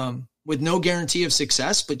with no guarantee of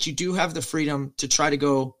success, but you do have the freedom to try to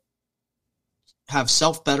go have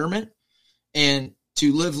self-betterment and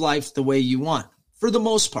to live life the way you want for the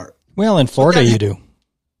most part. Well, in Florida you do.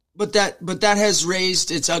 But that has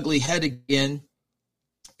raised its ugly head again.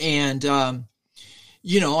 And,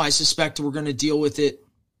 you know, I suspect we're going to deal with it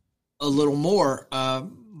a little more.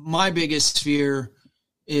 My biggest fear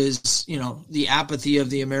is, you know, the apathy of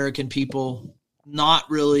the American people, not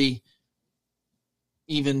really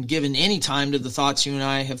even given any time to the thoughts you and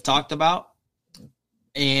I have talked about.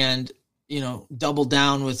 And, you know, double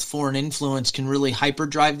down with foreign influence can really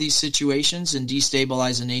hyperdrive these situations and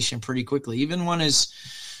destabilize a nation pretty quickly. Even one as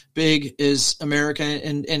big as America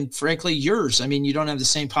and frankly yours. I mean, you don't have the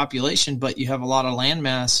same population, but you have a lot of land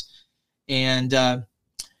mass, and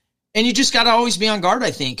you just got to always be on guard,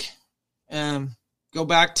 I think. Go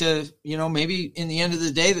back to, you know, maybe in the end of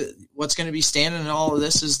the day, that what's going to be standing in all of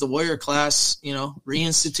this is the warrior class, you know,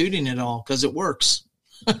 reinstituting it all because it works.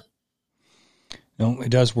 No, it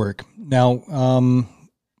does work. Now,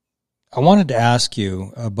 I wanted to ask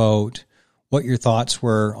you about what your thoughts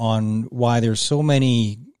were on why there's so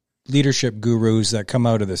many leadership gurus that come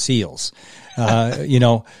out of the SEALs. You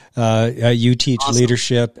know, you teach awesome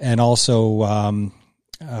leadership, and also,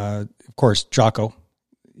 of course, Jocko.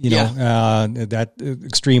 You know, that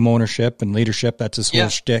extreme ownership and leadership, that's his whole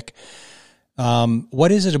shtick.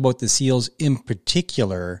 What is it about the SEALs in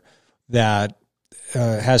particular that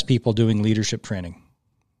has people doing leadership training?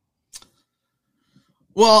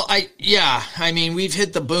 Well, I mean, we've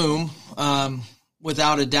hit the boom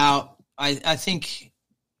without a doubt. I think,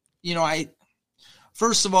 you know,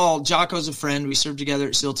 first of all, Jocko's a friend. We served together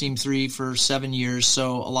at SEAL Team 3 for 7 years.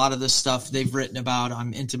 So a lot of the stuff they've written about,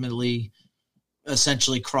 I'm intimately,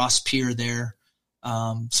 essentially cross peer there.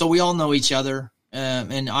 So we all know each other.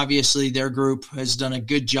 And obviously their group has done a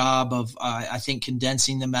good job of, I think,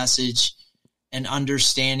 condensing the message and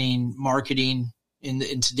understanding marketing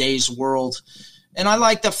in today's world. And I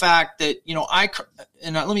like the fact that,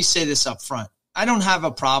 let me say this up front. I don't have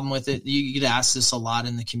a problem with it. You get asked this a lot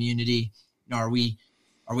in the community. Are we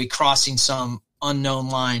crossing some unknown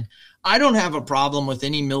line? I don't have a problem with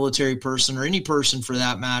any military person or any person for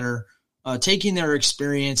that matter, taking their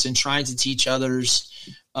experience and trying to teach others,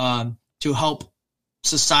 to help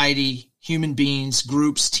society, human beings,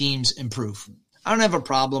 groups, teams improve. I don't have a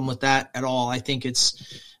problem with that at all. I think it's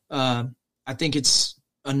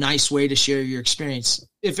a nice way to share your experience.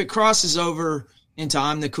 If it crosses over into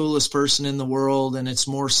I'm the coolest person in the world and it's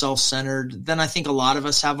more self-centered, then I think a lot of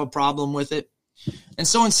us have a problem with it. And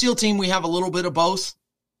so in SEAL Team, we have a little bit of both.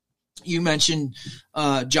 You mentioned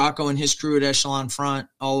Jocko and his crew at Echelon Front,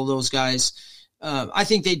 all of those guys. I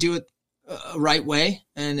think they do it right way,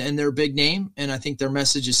 and they're a big name, and I think their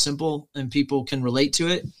message is simple and people can relate to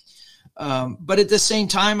it. But at the same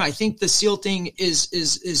time, I think the SEAL thing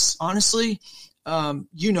is honestly,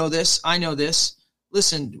 this, I know this.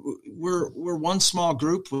 Listen, we're one small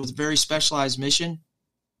group with a very specialized mission,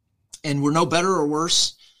 and we're no better or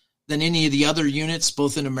worse than any of the other units,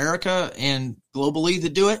 both in America and globally,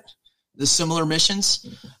 that do it, the similar missions.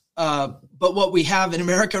 But what we have in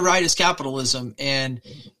America, right, is capitalism and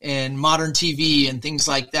modern TV and things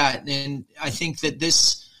like that. And I think that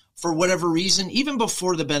this, for whatever reason, even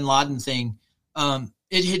before the Bin Laden thing,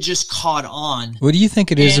 it had just caught on. What do you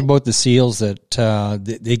think it is about the SEALs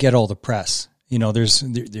that they get all the press?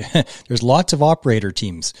 There's lots of operator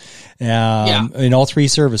teams in all three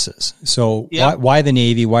services. So why the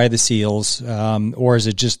Navy? Why the SEALs? Or is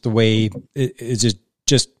it just the way? Is it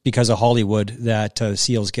just because of Hollywood that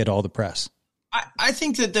SEALs get all the press? I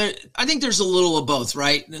think that there's a little of both,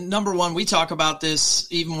 right? Number one, we talk about this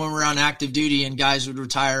even when we're on active duty and guys would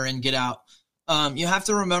retire and get out. You have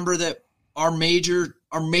to remember that our major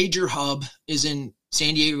hub is in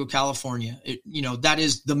San Diego, California. That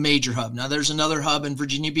is the major hub. Now there's another hub in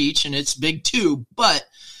Virginia Beach and it's big too, but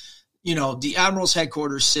the Admiral's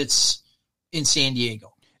headquarters sits in San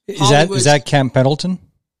Diego. Is that Camp Pendleton?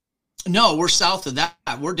 No, we're south of that.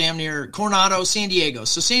 We're damn near Coronado, San Diego.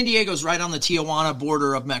 So San Diego's right on the Tijuana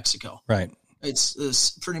border of Mexico. Right.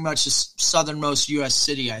 It's pretty much the southernmost U.S.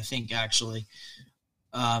 city, I think, actually.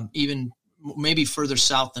 Even maybe further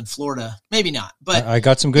south than Florida. Maybe not. But I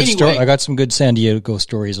got some good I got some good San Diego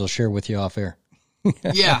stories I'll share with you off air.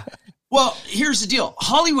 Yeah. Well, here's the deal.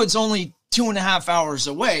 Hollywood's only 2.5 hours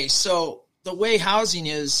away. So the way housing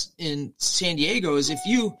is in San Diego is if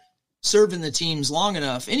you serve in the teams long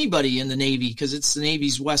enough, anybody in the Navy, because it's the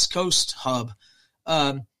Navy's West Coast hub,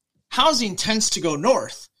 housing tends to go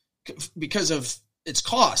north because of its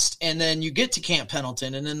cost. And then you get to Camp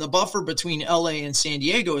Pendleton, and then the buffer between LA and San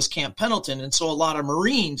Diego is Camp Pendleton. And so a lot of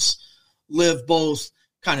Marines live both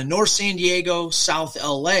kind of North San Diego, South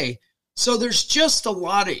LA. So there's just a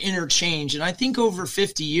lot of interchange. And I think over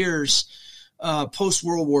 50 years, post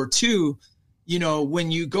World War II,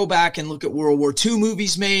 when you go back and look at World War II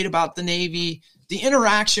movies made about the Navy, the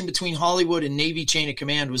interaction between Hollywood and Navy chain of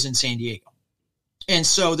command was in San Diego. And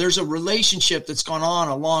so there's a relationship that's gone on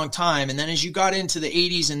a long time. And then as you got into the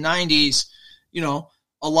 80s and 90s,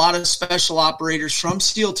 a lot of special operators from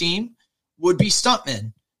SEAL Team would be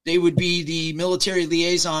stuntmen. They would be the military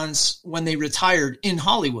liaisons when they retired in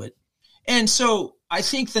Hollywood. And so I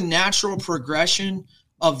think the natural progression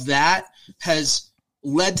of that has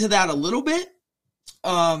led to that a little bit,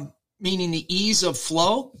 meaning the ease of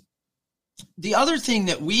flow. The other thing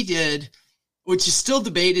that we did, which is still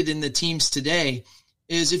debated in the teams today,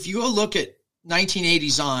 is if you go look at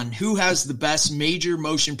 1980s on, who has the best major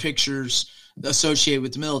motion pictures associated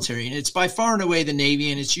with the military? And it's by far and away the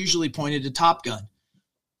Navy, and it's usually pointed to Top Gun.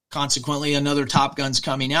 Consequently, another Top Gun's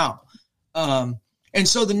coming out. And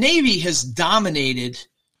so the Navy has dominated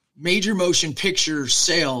major motion picture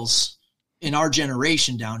sales in our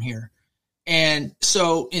generation down here. And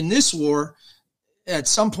so in this war, at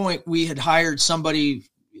some point we had hired somebody,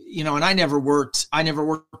 and I never worked at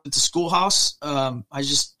the schoolhouse.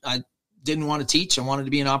 I didn't want to teach. I wanted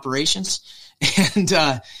to be in operations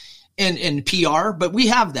and PR, but we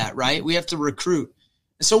have that, right? We have to recruit.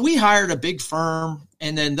 And so we hired a big firm,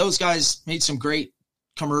 and then those guys made some great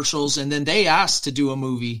commercials, and then they asked to do a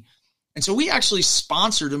movie. And so we actually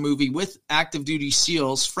sponsored a movie with active duty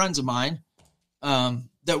SEALs, friends of mine,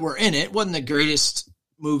 that were in it. It wasn't the greatest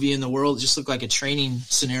movie in the world. It just looked like a training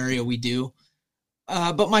scenario we do.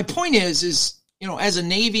 But my point is, as a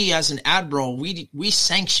Navy, as an admiral, we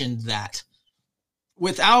sanctioned that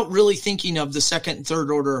without really thinking of the second and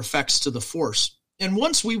third order effects to the force. And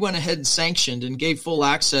once we went ahead and sanctioned and gave full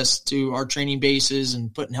access to our training bases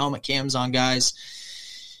and putting helmet cams on guys,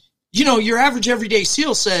 your average everyday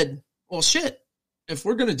SEAL said, well, shit, if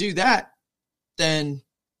we're going to do that, then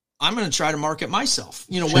I'm going to try to market myself,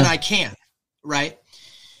 sure, when I can. Right.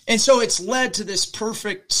 And so it's led to this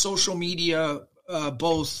perfect social media,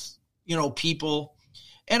 both, people.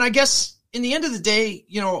 And I guess in the end of the day,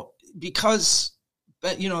 because,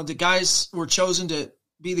 the guys were chosen to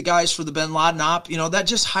be the guys for the Bin Laden op, that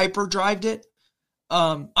just hyperdrived it.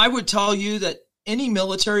 I would tell you that any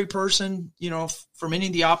military person, from any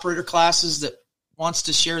of the operator classes that wants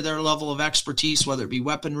to share their level of expertise, whether it be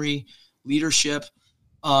weaponry, leadership,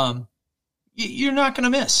 you're not going to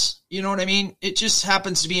miss. You know what I mean? It just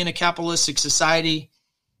happens to be in a capitalistic society.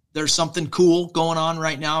 There's something cool going on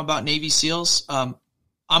right now about Navy SEALs.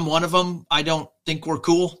 I'm one of them. I don't think we're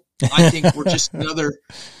cool. I think we're just another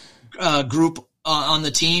group on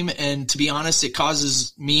the team. And to be honest, it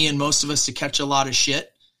causes me and most of us to catch a lot of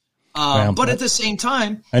shit. But at the same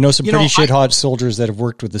time, I know some pretty hot soldiers that have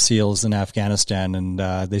worked with the SEALs in Afghanistan, and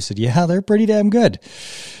they said, yeah, they're pretty damn good.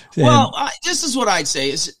 Well, this is what I'd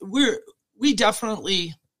say is we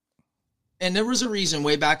definitely, and there was a reason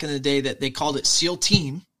way back in the day that they called it SEAL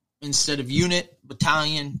team instead of unit,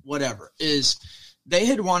 battalion, whatever, is they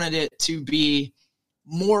had wanted it to be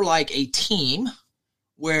more like a team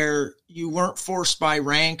where you weren't forced by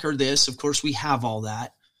rank or this. Of course, we have all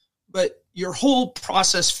that, but your whole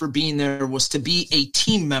process for being there was to be a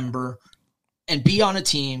team member and be on a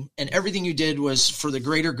team, and everything you did was for the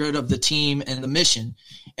greater good of the team and the mission.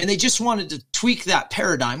 And they just wanted to tweak that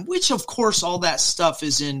paradigm, which of course all that stuff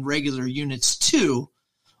is in regular units too.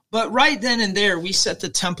 But right then and there, we set the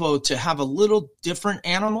tempo to have a little different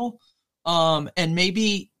animal. And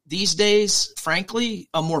maybe these days, frankly,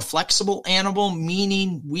 a more flexible animal,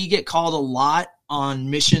 meaning we get called a lot on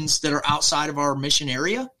missions that are outside of our mission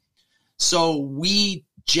area. So we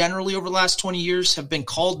generally over the last 20 years have been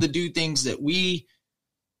called to do things that we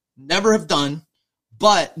never have done,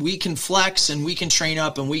 but we can flex and we can train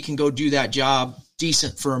up and we can go do that job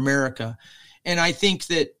decent for America. And I think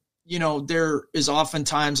that, there is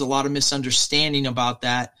oftentimes a lot of misunderstanding about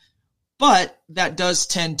that, but that does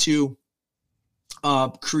tend to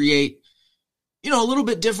create, a little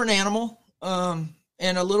bit different animal and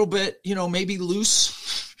a little bit, maybe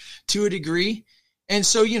loose to a degree. And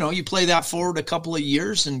so, you play that forward a couple of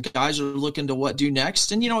years and guys are looking to what do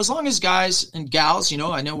next. And, as long as guys and gals,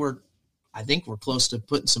 I think we're close to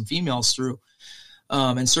putting some females through.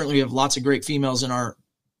 And certainly we have lots of great females in our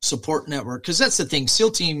support network. Cause that's the thing.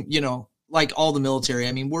 SEAL team, like all the military,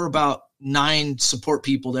 I mean, we're about 9 support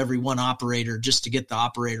people to every 1 operator just to get the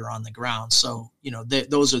operator on the ground. So,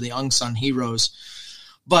 those are the unsung heroes,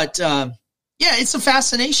 but, it's a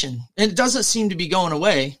fascination and it doesn't seem to be going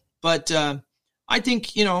away, but, I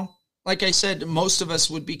think, like I said, most of us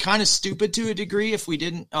would be kind of stupid to a degree if we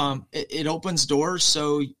didn't. It opens doors.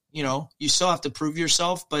 So, you still have to prove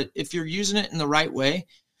yourself. But if you're using it in the right way,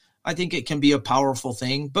 I think it can be a powerful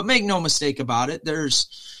thing. But make no mistake about it.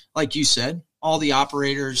 There's, like you said, all the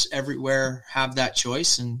operators everywhere have that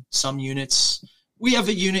choice. And some units, we have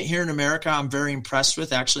a unit here in America I'm very impressed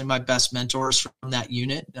with. Actually, my best mentors from that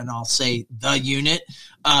unit, and I'll say the unit,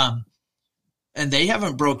 and they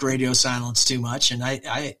haven't broke radio silence too much, and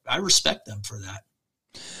I respect them for that.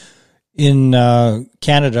 In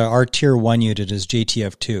Canada, our Tier 1 unit is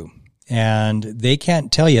JTF2, and they can't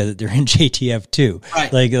tell you that they're in JTF2.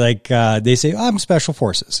 Right. Like they say, I'm Special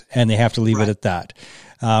Forces, and they have to leave it at that.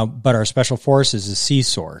 But our Special Forces is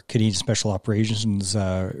CSOR, Canadian Special Operations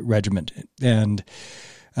Regiment, and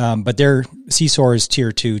but their CSOR is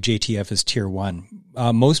Tier 2, JTF is Tier 1.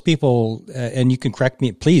 Most people, and you can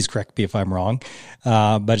please correct me if I'm wrong,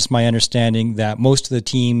 but it's my understanding that most of the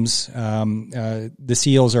teams, the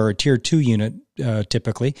SEALs are a Tier 2 unit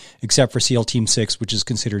typically, except for SEAL Team 6, which is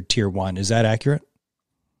considered Tier 1. Is that accurate?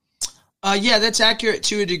 Yeah, that's accurate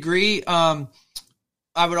to a degree.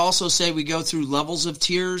 I would also say we go through levels of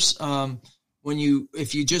tiers.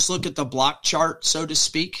 If you just look at the block chart, so to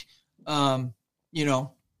speak,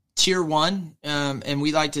 Tier 1, and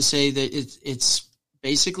we like to say that it's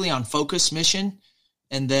basically on focus mission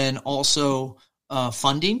and then also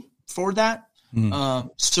funding for that.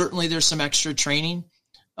 Certainly there's some extra training.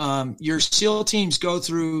 Your SEAL teams go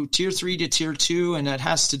through Tier 3 to Tier 2, and that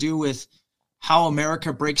has to do with how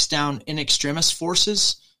America breaks down in extremis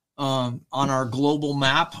forces on our global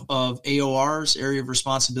map of AORs, area of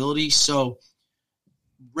responsibility. So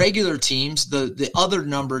regular teams, the other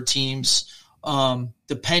number teams,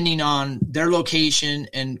 depending on their location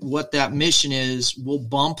and what that mission is, will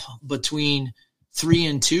bump between 3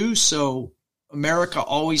 and 2. So America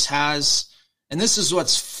always has And this is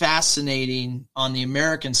what's fascinating on the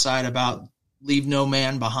American side about Leave No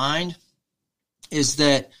Man Behind, is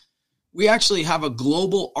that we actually have a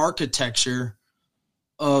global architecture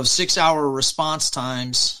of 6-hour response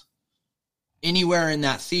times anywhere in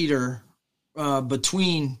that theater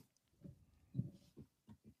between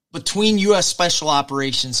U.S. Special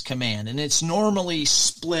Operations Command. And it's normally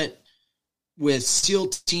split with SEAL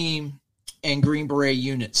Team and Green Beret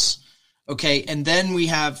units. Okay, and then we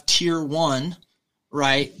have Tier 1,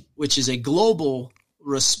 right, which is a global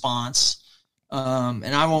response. And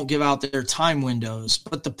I won't give out their time windows.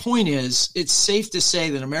 But the point is, it's safe to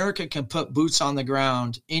say that America can put boots on the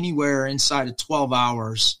ground anywhere inside of 12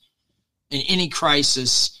 hours in any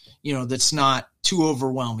crisis, that's not too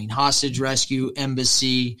overwhelming. Hostage rescue,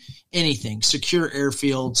 embassy, anything. Secure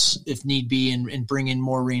airfields if need be, and bring in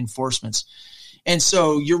more reinforcements. And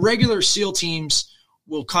so your regular SEAL teams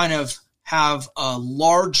will kind of have a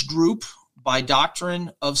large group by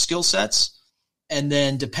doctrine of skill sets. And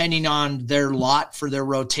then depending on their lot for their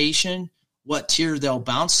rotation, what tier they'll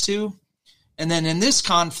bounce to. And then in this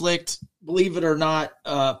conflict, believe it or not,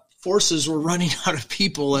 forces were running out of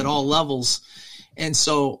people at all levels. And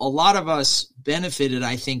so a lot of us benefited,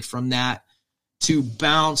 I think, from that to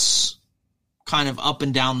bounce kind of up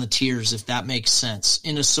and down the tiers, if that makes sense,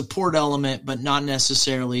 in a support element, but not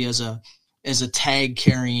necessarily as a tag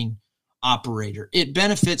carrying operator. It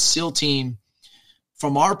benefits SEAL Team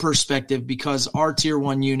from our perspective because our Tier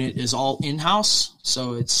 1 unit is all in-house.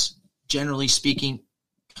 So it's generally speaking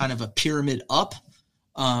kind of a pyramid up.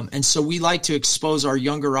 And so we like to expose our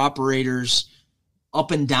younger operators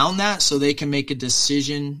up and down that so they can make a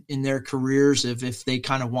decision in their careers if they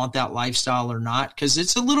kind of want that lifestyle or not, because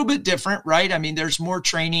it's a little bit different, right? I mean, there's more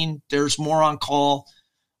training, there's more on call,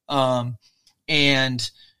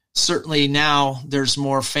 and certainly now there's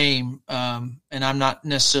more fame, and I'm not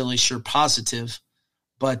necessarily sure positive,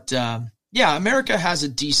 but yeah, America has a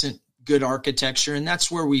decent, good architecture, and that's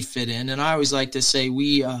where we fit in. And I always like to say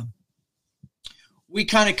we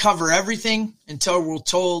kind of cover everything until we're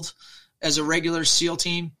told as a regular SEAL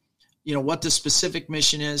team, what the specific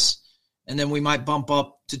mission is. And then we might bump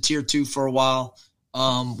up to Tier 2 for a while,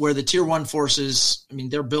 where the Tier 1 forces,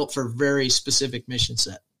 they're built for a very specific mission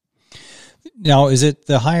set. Now, is it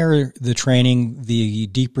the higher the training, the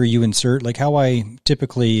deeper you insert? Like how I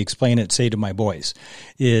typically explain it, say to my boys,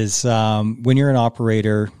 is when you're an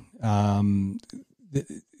operator, the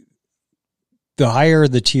higher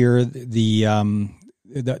the tier,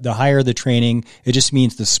 the higher the training, it just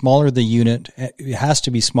means the smaller the unit. It has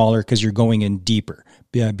to be smaller because you're going in deeper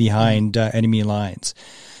behind enemy lines.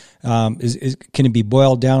 Can it be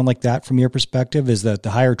boiled down like that from your perspective? Is that the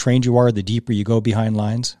higher trained you are, the deeper you go behind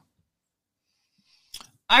lines?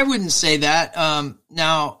 I wouldn't say that.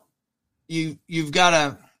 Now, you've got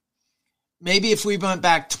to, maybe if we went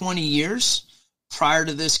back 20 years prior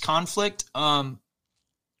to this conflict,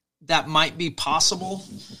 that might be possible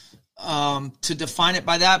to define it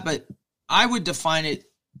by that. But I would define it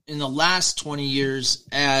in the last 20 years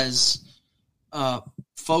as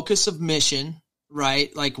focus of mission,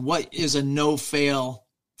 right? Like what is a no-fail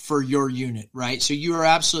for your unit, right? So you are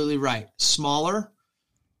absolutely right. Smaller,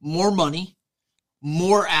 more money,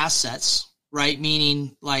 more assets, right?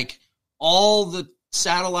 Meaning like all the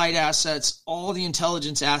satellite assets, all the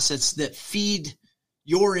intelligence assets that feed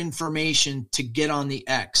your information to get on the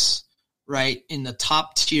X, right? In the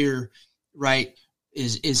top tier, right,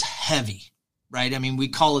 is heavy, right? We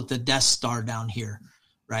call it the Death Star down here,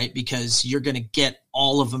 right? Because you're going to get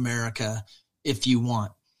all of America if you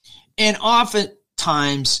want. And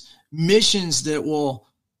oftentimes missions that will,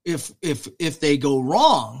 if they go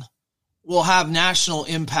wrong, will have national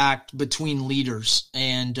impact between leaders.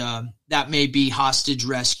 And that may be hostage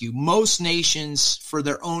rescue. Most nations for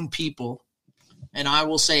their own people, and I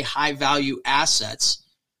will say high value assets,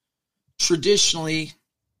 traditionally,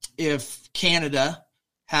 if Canada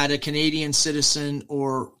had a Canadian citizen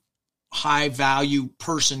or high value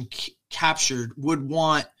person captured, would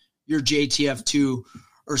want your JTF2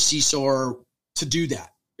 or CSOR to do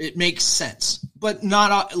that. It makes sense, but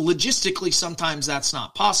not logistically. Sometimes that's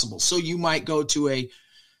not possible. So you might go to a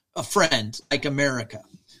friend like America.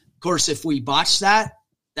 Of course, if we botch that,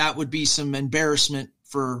 that would be some embarrassment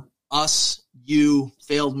for us, you,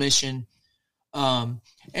 failed mission.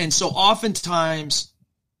 And so oftentimes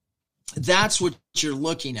that's what you're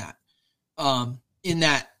looking at. In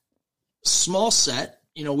that small set,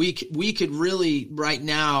 we could really right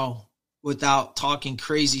now, without talking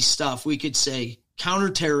crazy stuff, we could say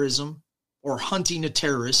counterterrorism or hunting a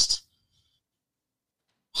terrorist,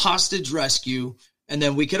 hostage rescue, and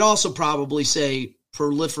then we could also probably say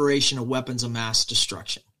proliferation of weapons of mass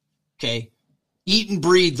destruction. Okay. eat and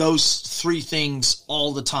breathe those three things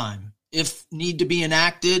all the time. If need to be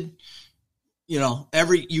enacted,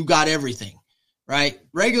 you got everything, right?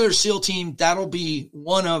 Regular SEAL team, that'll be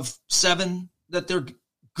one of 7 that they're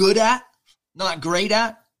good at, not great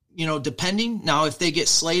at, depending. Now, if they get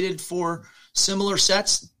slated for similar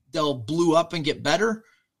sets, they'll blue up and get better,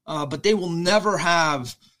 but they will never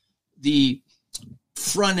have the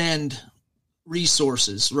front end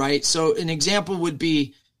resources, right? So an example would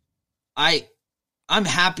be, I'm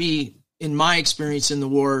happy in my experience in the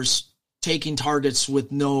wars taking targets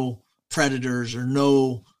with no predators or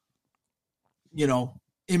no,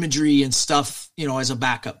 imagery and stuff, as a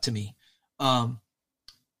backup to me.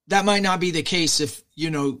 That might not be the case if,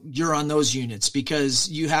 you're on those units, because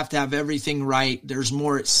you have to have everything right. There's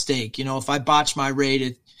more at stake. If I botch my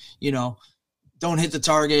raid, don't hit the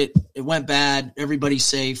target, it went bad, everybody's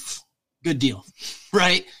safe, good deal,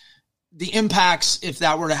 right? The impacts, if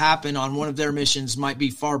that were to happen on one of their missions, might be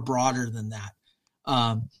far broader than that.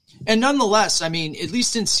 And nonetheless, at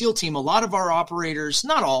least in SEAL team, a lot of our operators,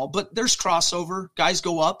 not all, but there's crossover. Guys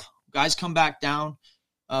go up, guys come back down.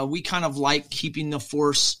 We kind of like keeping the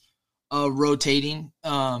force rotating.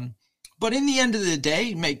 But in the end of the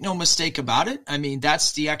day, make no mistake about it.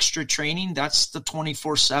 That's the extra training. That's the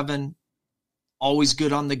 24/7, always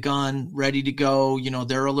good on the gun, ready to go.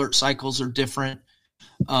 Their alert cycles are different.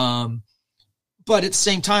 But at the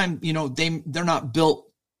same time, they're not built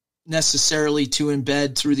necessarily to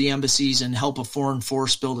embed through the embassies and help a foreign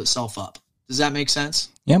force build itself up. Does that make sense?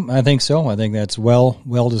 Yep, I think so. I think that's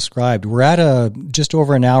well described. We're at just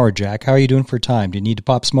over an hour, Jack. How are you doing for time? Do you need to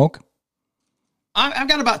pop smoke? I've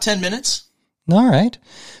got about 10 minutes. All right.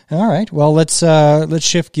 Well, let's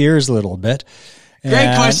shift gears a little bit.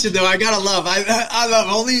 Great question, though. I gotta love. I love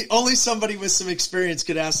only somebody with some experience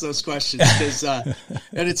could ask those questions, because and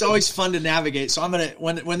it's always fun to navigate. So I'm gonna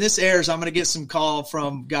when this airs, I'm gonna get some call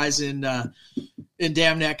from guys in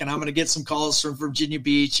Dam Neck, and I'm gonna get some calls from Virginia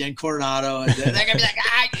Beach and Coronado, and they're gonna be like,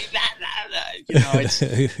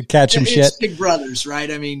 catch them shit. It's big brothers, right?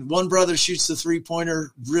 One brother shoots the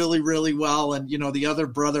 3-pointer really, really well, and the other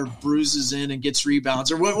brother bruises in and gets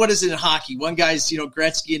rebounds. Or what is it in hockey? One guy's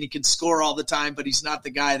Gretzky, and he can score all the time, but he's not the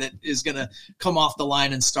guy that is going to come off the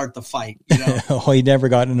line and start the fight. Oh, he never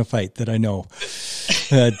got in a fight that I know.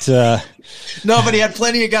 But no, but he had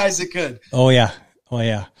plenty of guys that could. Oh yeah.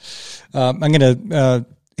 I'm going to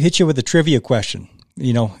hit you with a trivia question.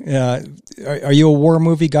 Are you a war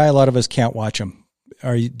movie guy? A lot of us can't watch them.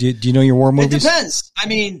 Do you know your war movies? It depends.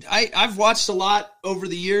 I've watched a lot over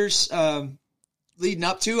the years leading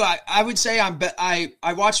up to. I would say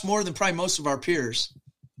I watch more than probably most of our peers.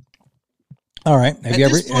 All right.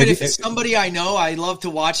 If it's somebody I know, I love to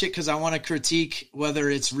watch it because I want to critique whether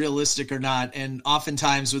it's realistic or not. And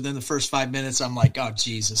oftentimes within the first 5 minutes, I'm like, oh,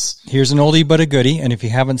 Jesus. Here's an oldie but a goodie. And if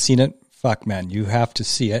you haven't seen it, fuck, man, you have to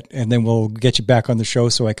see it. And then we'll get you back on the show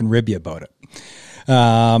so I can rib you about it.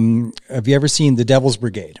 Have you ever seen The Devil's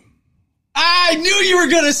Brigade? I knew you were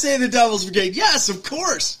going to say The Devil's Brigade. Yes, of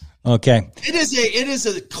course. Okay. It is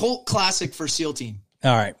a cult classic for SEAL team.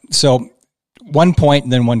 All right. So 1 point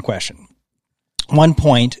and then one question. 1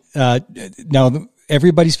 point. Now,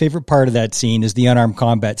 everybody's favorite part of that scene is the unarmed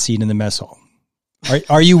combat scene in the mess hall.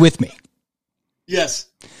 Are you with me? Yes.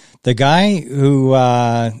 The guy who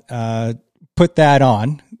put that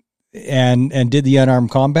on and did the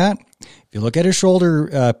unarmed combat, if you look at his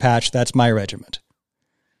shoulder patch, that's my regiment.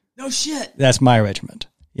 No shit. That's my regiment.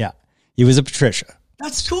 Yeah. He was a Patricia.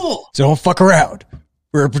 That's cool. So don't fuck around.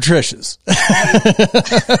 We're Patricias.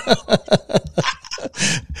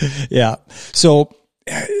 Yeah. So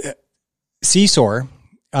CSOR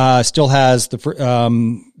still has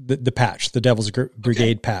the patch, the Devil's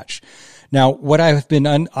Brigade patch. Now, what I've been,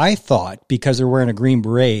 I thought, because they're wearing a green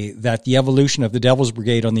beret, that the evolution of the Devil's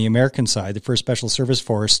Brigade on the American side, the 1st Special Service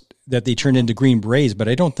Force, that they turned into green berets, but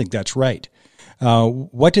I don't think that's right.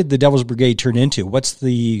 What did the Devil's Brigade turn into? What's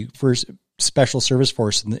the 1st Special Service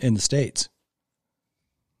Force in the States?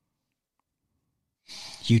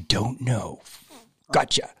 You don't know.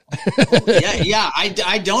 Gotcha. Yeah.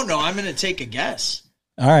 I don't know. I'm going to take a guess.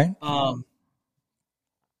 All right.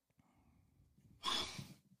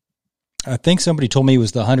 I think somebody told me it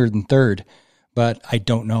was the 103rd, but I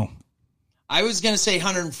don't know. I was going to say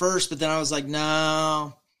 101st, but then I was like,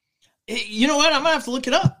 no. You know what? I'm going to have to look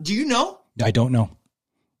it up. Do you know? I don't know.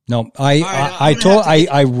 No,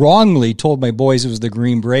 I wrongly told my boys it was the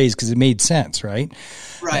Green Berets because it made sense, right?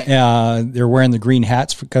 Right. They're wearing the green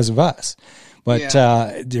hats because of us. But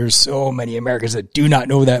there's so many Americans that do not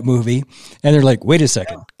know that movie. And they're like, wait a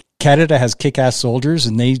second. Yeah. Canada has kick-ass soldiers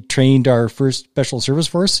and they trained our 1st Special Service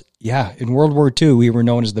Force. Yeah. In World War II, we were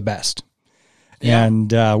known as the best. Yeah.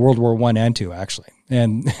 and World War I and II, actually.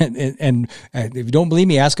 And if you don't believe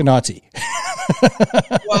me, ask a Nazi.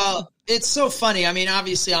 Well, it's so funny. I mean,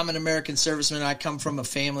 obviously, I'm an American serviceman. I come from a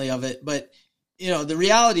family of it, but the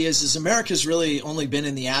reality is America's really only been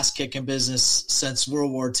in the ass kicking business since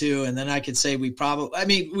World War II. And then I could say we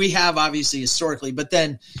have obviously historically, but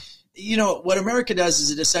then, what America does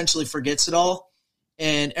is it essentially forgets it all,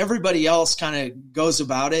 and everybody else kind of goes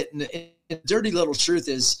about it. And the dirty little truth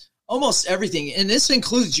is almost everything, and this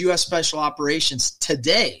includes U.S. Special Operations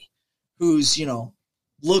today, who's,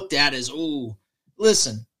 looked at as, oh,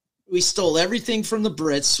 listen, we stole everything from the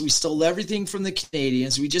Brits. We stole everything from the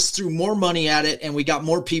Canadians. We just threw more money at it, and we got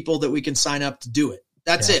more people that we can sign up to do it.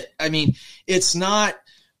 That's it. I mean, it's not,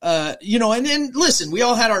 and then listen, we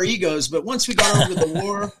all had our egos, but once we got over the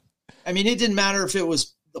war, I mean, it didn't matter if it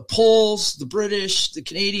was the Poles, the British, the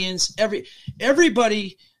Canadians,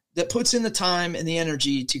 everybody that puts in the time and the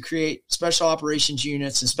energy to create special operations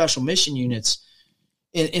units and special mission units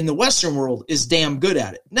in the Western world is damn good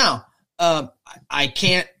at it. Now, I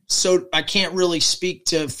can't really speak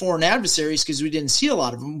to foreign adversaries because we didn't see a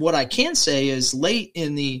lot of them. What I can say is late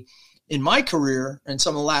in my career, and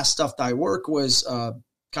some of the last stuff that I work was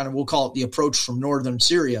kind of, we'll call it the approach from northern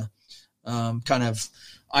Syria, kind of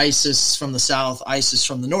ISIS from the south, ISIS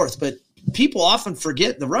from the north. But people often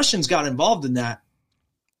forget the Russians got involved in that.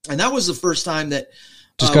 And that was the first time that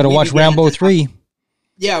just got to watch Rambo 3.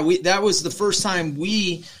 Yeah, that was the first time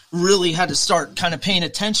we really had to start kind of paying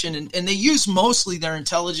attention. And they used mostly their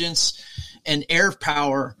intelligence and air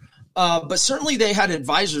power, but certainly they had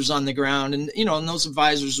advisors on the ground. And, and those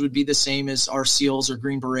advisors would be the same as our SEALs or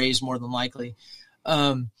Green Berets, more than likely.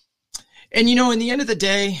 And, in the end of the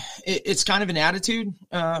day, it's kind of an attitude.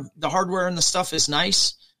 The hardware and the stuff is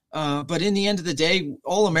nice. But in the end of the day,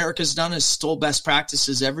 all America's done is stole best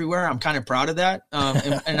practices everywhere. I'm kind of proud of that.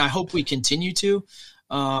 And I hope we continue to,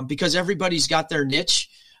 because everybody's got their niche.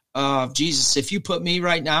 Jesus, if you put me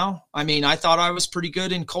right now, I mean, I thought I was pretty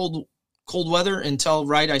good in cold weather until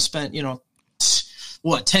I spent,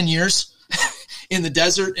 10 years in the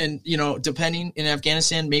desert and, depending in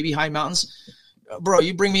Afghanistan, maybe high mountains. Bro,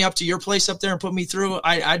 you bring me up to your place up there and put me through,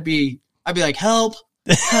 I'd be like, help.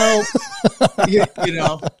 So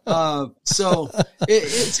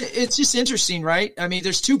it's just interesting, right? I mean,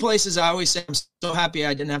 there's two places I always say I'm so happy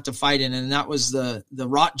I didn't have to fight in, and that was the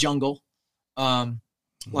rot jungle,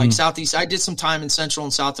 Southeast. I did some time in Central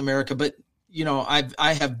and South America, but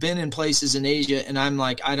I have been in places in Asia, and I'm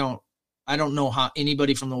like, I don't know how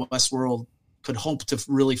anybody from the West world could hope to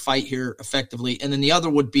really fight here effectively. And then the other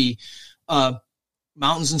would be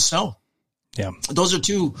mountains and snow. Yeah. Those are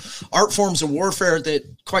two art forms of warfare that,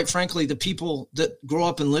 quite frankly, the people that grow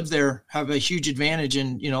up and live there have a huge advantage.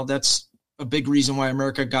 And, that's a big reason why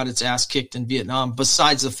America got its ass kicked in Vietnam,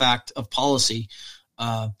 besides the fact of policy.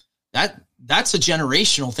 That's a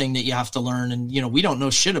generational thing that you have to learn. And, we don't know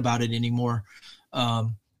shit about it anymore. Now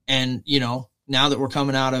that we're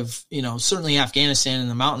coming out of, certainly Afghanistan in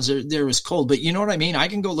the mountains, there was cold, but you know what I mean? I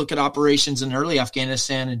can go look at operations in early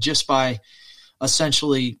Afghanistan, and just by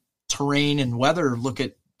essentially terrain and weather, look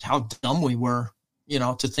at how dumb we were,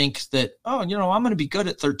 to think that, I'm going to be good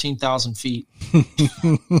at 13,000 feet.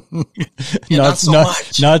 Not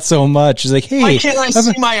so much. It's like, hey, why can't I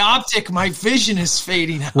see my optic? My vision is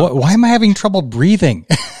fading out. Why am I having trouble breathing?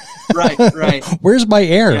 Right. Where's my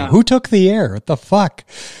air? Yeah. Who took the air? What the fuck?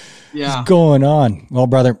 Yeah. What's going on? Well,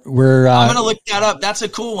 brother, I'm going to look that up. That's a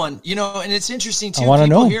cool one. And it's interesting too. I want to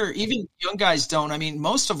know here, even young guys don't. I mean,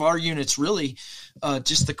 most of our units really,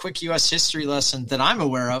 just the quick U.S. history lesson that I'm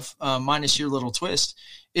aware of, minus your little twist,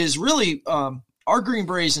 is really our Green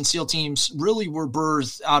Berets and SEAL teams really were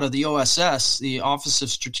birthed out of the OSS, the Office of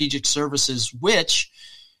Strategic Services, which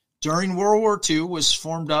during World War II was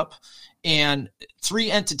formed up, and three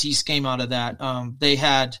entities came out of that. They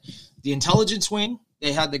had the intelligence wing,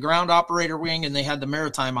 they had the ground operator wing, and they had the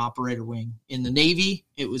maritime operator wing. In the Navy,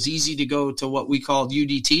 it was easy to go to what we called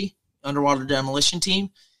UDT, Underwater Demolition Team.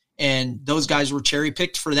 And those guys were cherry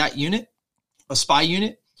picked for that unit, a spy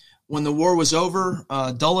unit. When the war was over,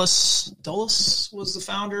 Dulles was the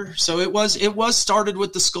founder. So it was started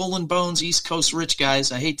with the skull and bones East Coast rich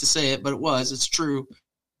guys. I hate to say it, but it's true.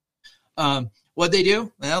 What'd they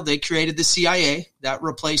do? Well, they created the CIA that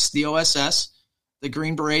replaced the OSS. The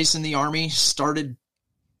Green Berets in the Army started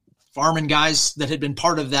farming guys that had been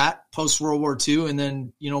part of that post-World War II. And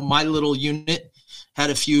then, my little unit had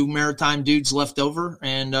a few maritime dudes left over,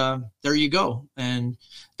 and there you go. And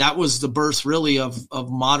that was the birth really of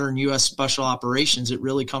modern U.S. special operations. It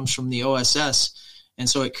really comes from the OSS. And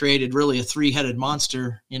so it created really a three-headed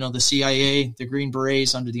monster, the CIA, the Green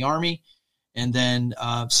Berets under the Army, and then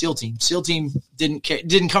SEAL Team. SEAL Team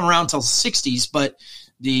didn't come around until the 60s, but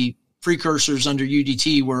the precursors under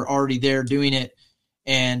UDT were already there doing it.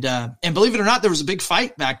 And believe it or not, there was a big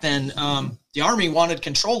fight back then. The Army wanted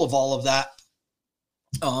control of all of that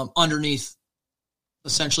underneath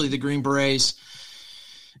essentially the Green Berets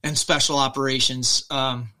and special operations.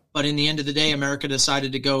 But in the end of the day, America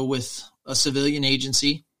decided to go with a civilian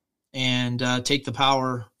agency and take the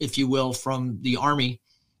power, if you will, from the Army.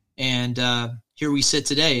 And here we sit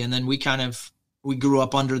today. And then we grew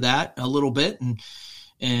up under that a little bit,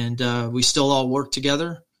 and we still all work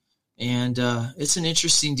together. And it's an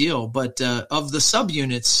interesting deal. But of the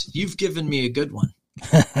subunits, you've given me a good one.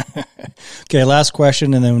 Okay, last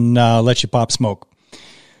question, and then let you pop smoke.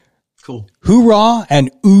 Cool. Hoorah and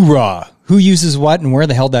oorah. Who uses what, and where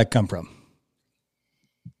the hell did that come from?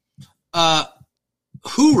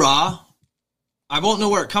 Hoorah, I won't know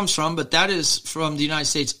where it comes from, but that is from the United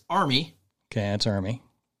States Army. Okay, that's Army.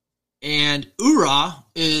 And oorah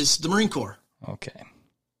is the Marine Corps. Okay.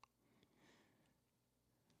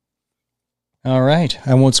 All right.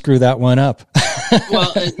 I won't screw that one up.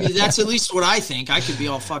 Well, that's at least what I think. I could be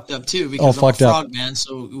all fucked up too, because I'm a frog man.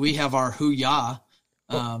 So we have our hoo-yah.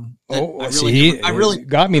 I really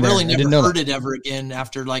got me there. I really never heard it ever again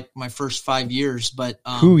after like my first 5 years. But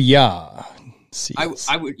hoo-yah.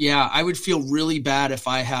 I would feel really bad if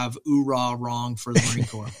I have oorah wrong for the Marine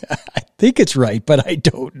Corps. I think it's right, but I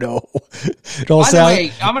don't know. By the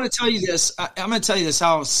way, I'm going to tell you this. I'm going to tell you this,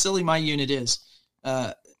 how silly my unit is.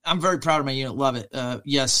 I'm very proud of my unit. Love it.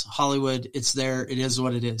 Yes, Hollywood, it's there. It is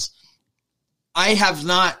what it is. I have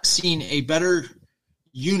not seen a better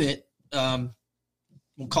unit,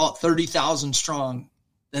 we'll call it 30,000 strong,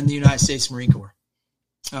 than the United States Marine Corps.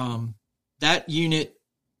 That unit,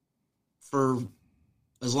 for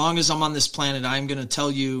as long as I'm on this planet, I'm going to tell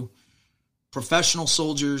you, professional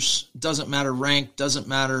soldiers, doesn't matter rank, doesn't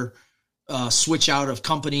matter switch out of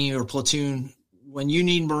company or platoon. When you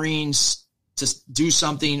need Marines to do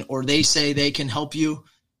something, or they say they can help you,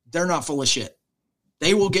 they're not full of shit.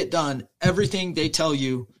 They will get done. Everything they tell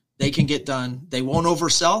you, they can get done. They won't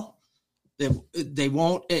oversell. They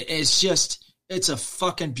won't. It's a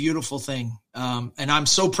fucking beautiful thing. And I'm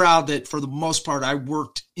so proud that for the most part, I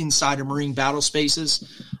worked inside of Marine battle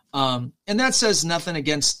spaces. And that says nothing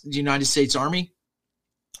against the United States Army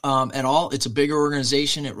at all. It's a bigger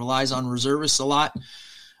organization. It relies on reservists a lot.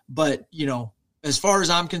 But, as far as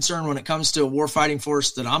I'm concerned, when it comes to a warfighting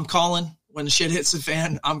force that I'm calling when the shit hits the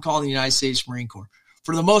fan, I'm calling the United States Marine Corps.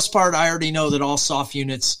 For the most part, I already know that all soft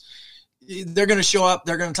units, they're going to show up.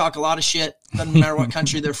 They're going to talk a lot of shit. Doesn't matter what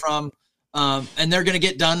country they're from. And they're going to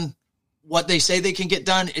get done what they say they can get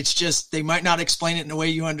done. It's just they might not explain it in a way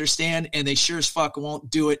you understand, and they sure as fuck won't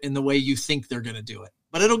do it in the way you think they're going to do it.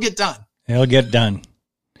 But it'll get done. It'll get done.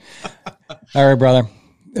 All right, brother.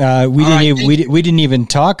 We didn't even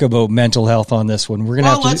talk about mental health on this one. We're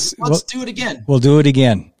gonna let's do it again. We'll do it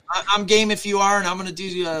again. I'm game if you are, and I'm going to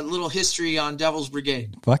do a little history on Devil's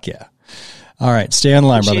Brigade. Fuck yeah! All right, stay on the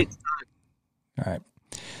line, brother. All right,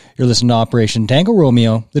 you're listening to Operation Tango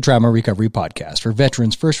Romeo, the Trauma Recovery Podcast for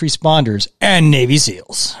veterans, first responders, and Navy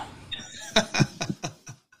SEALs.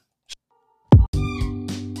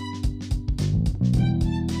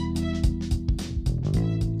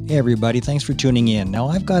 Hey everybody, thanks for tuning in. Now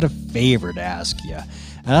I've got a favor to ask you.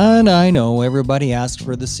 And I know everybody asks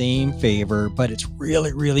for the same favor, but it's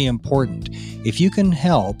really, really important. If you can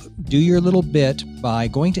help, do your little bit by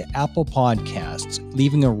going to Apple Podcasts,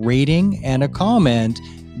 leaving a rating and a comment.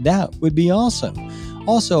 That would be awesome.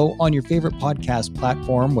 Also, on your favorite podcast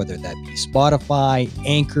platform, whether that be Spotify,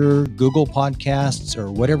 Anchor, Google Podcasts,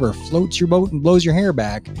 or whatever floats your boat and blows your hair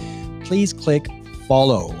back, please click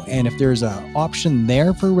follow. And if there's an option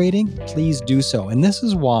there for rating, please do so. And this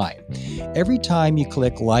is why. Every time you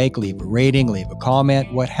click like, leave a rating, leave a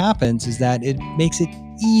comment, what happens is that it makes it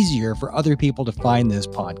easier for other people to find this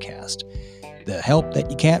podcast. The help that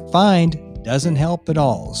you can't find doesn't help at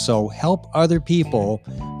all. So help other people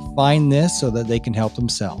find this so that they can help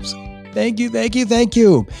themselves. Thank you, thank you, thank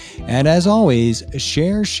you. And as always,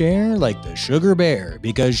 share like the sugar bear,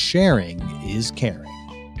 because sharing is caring.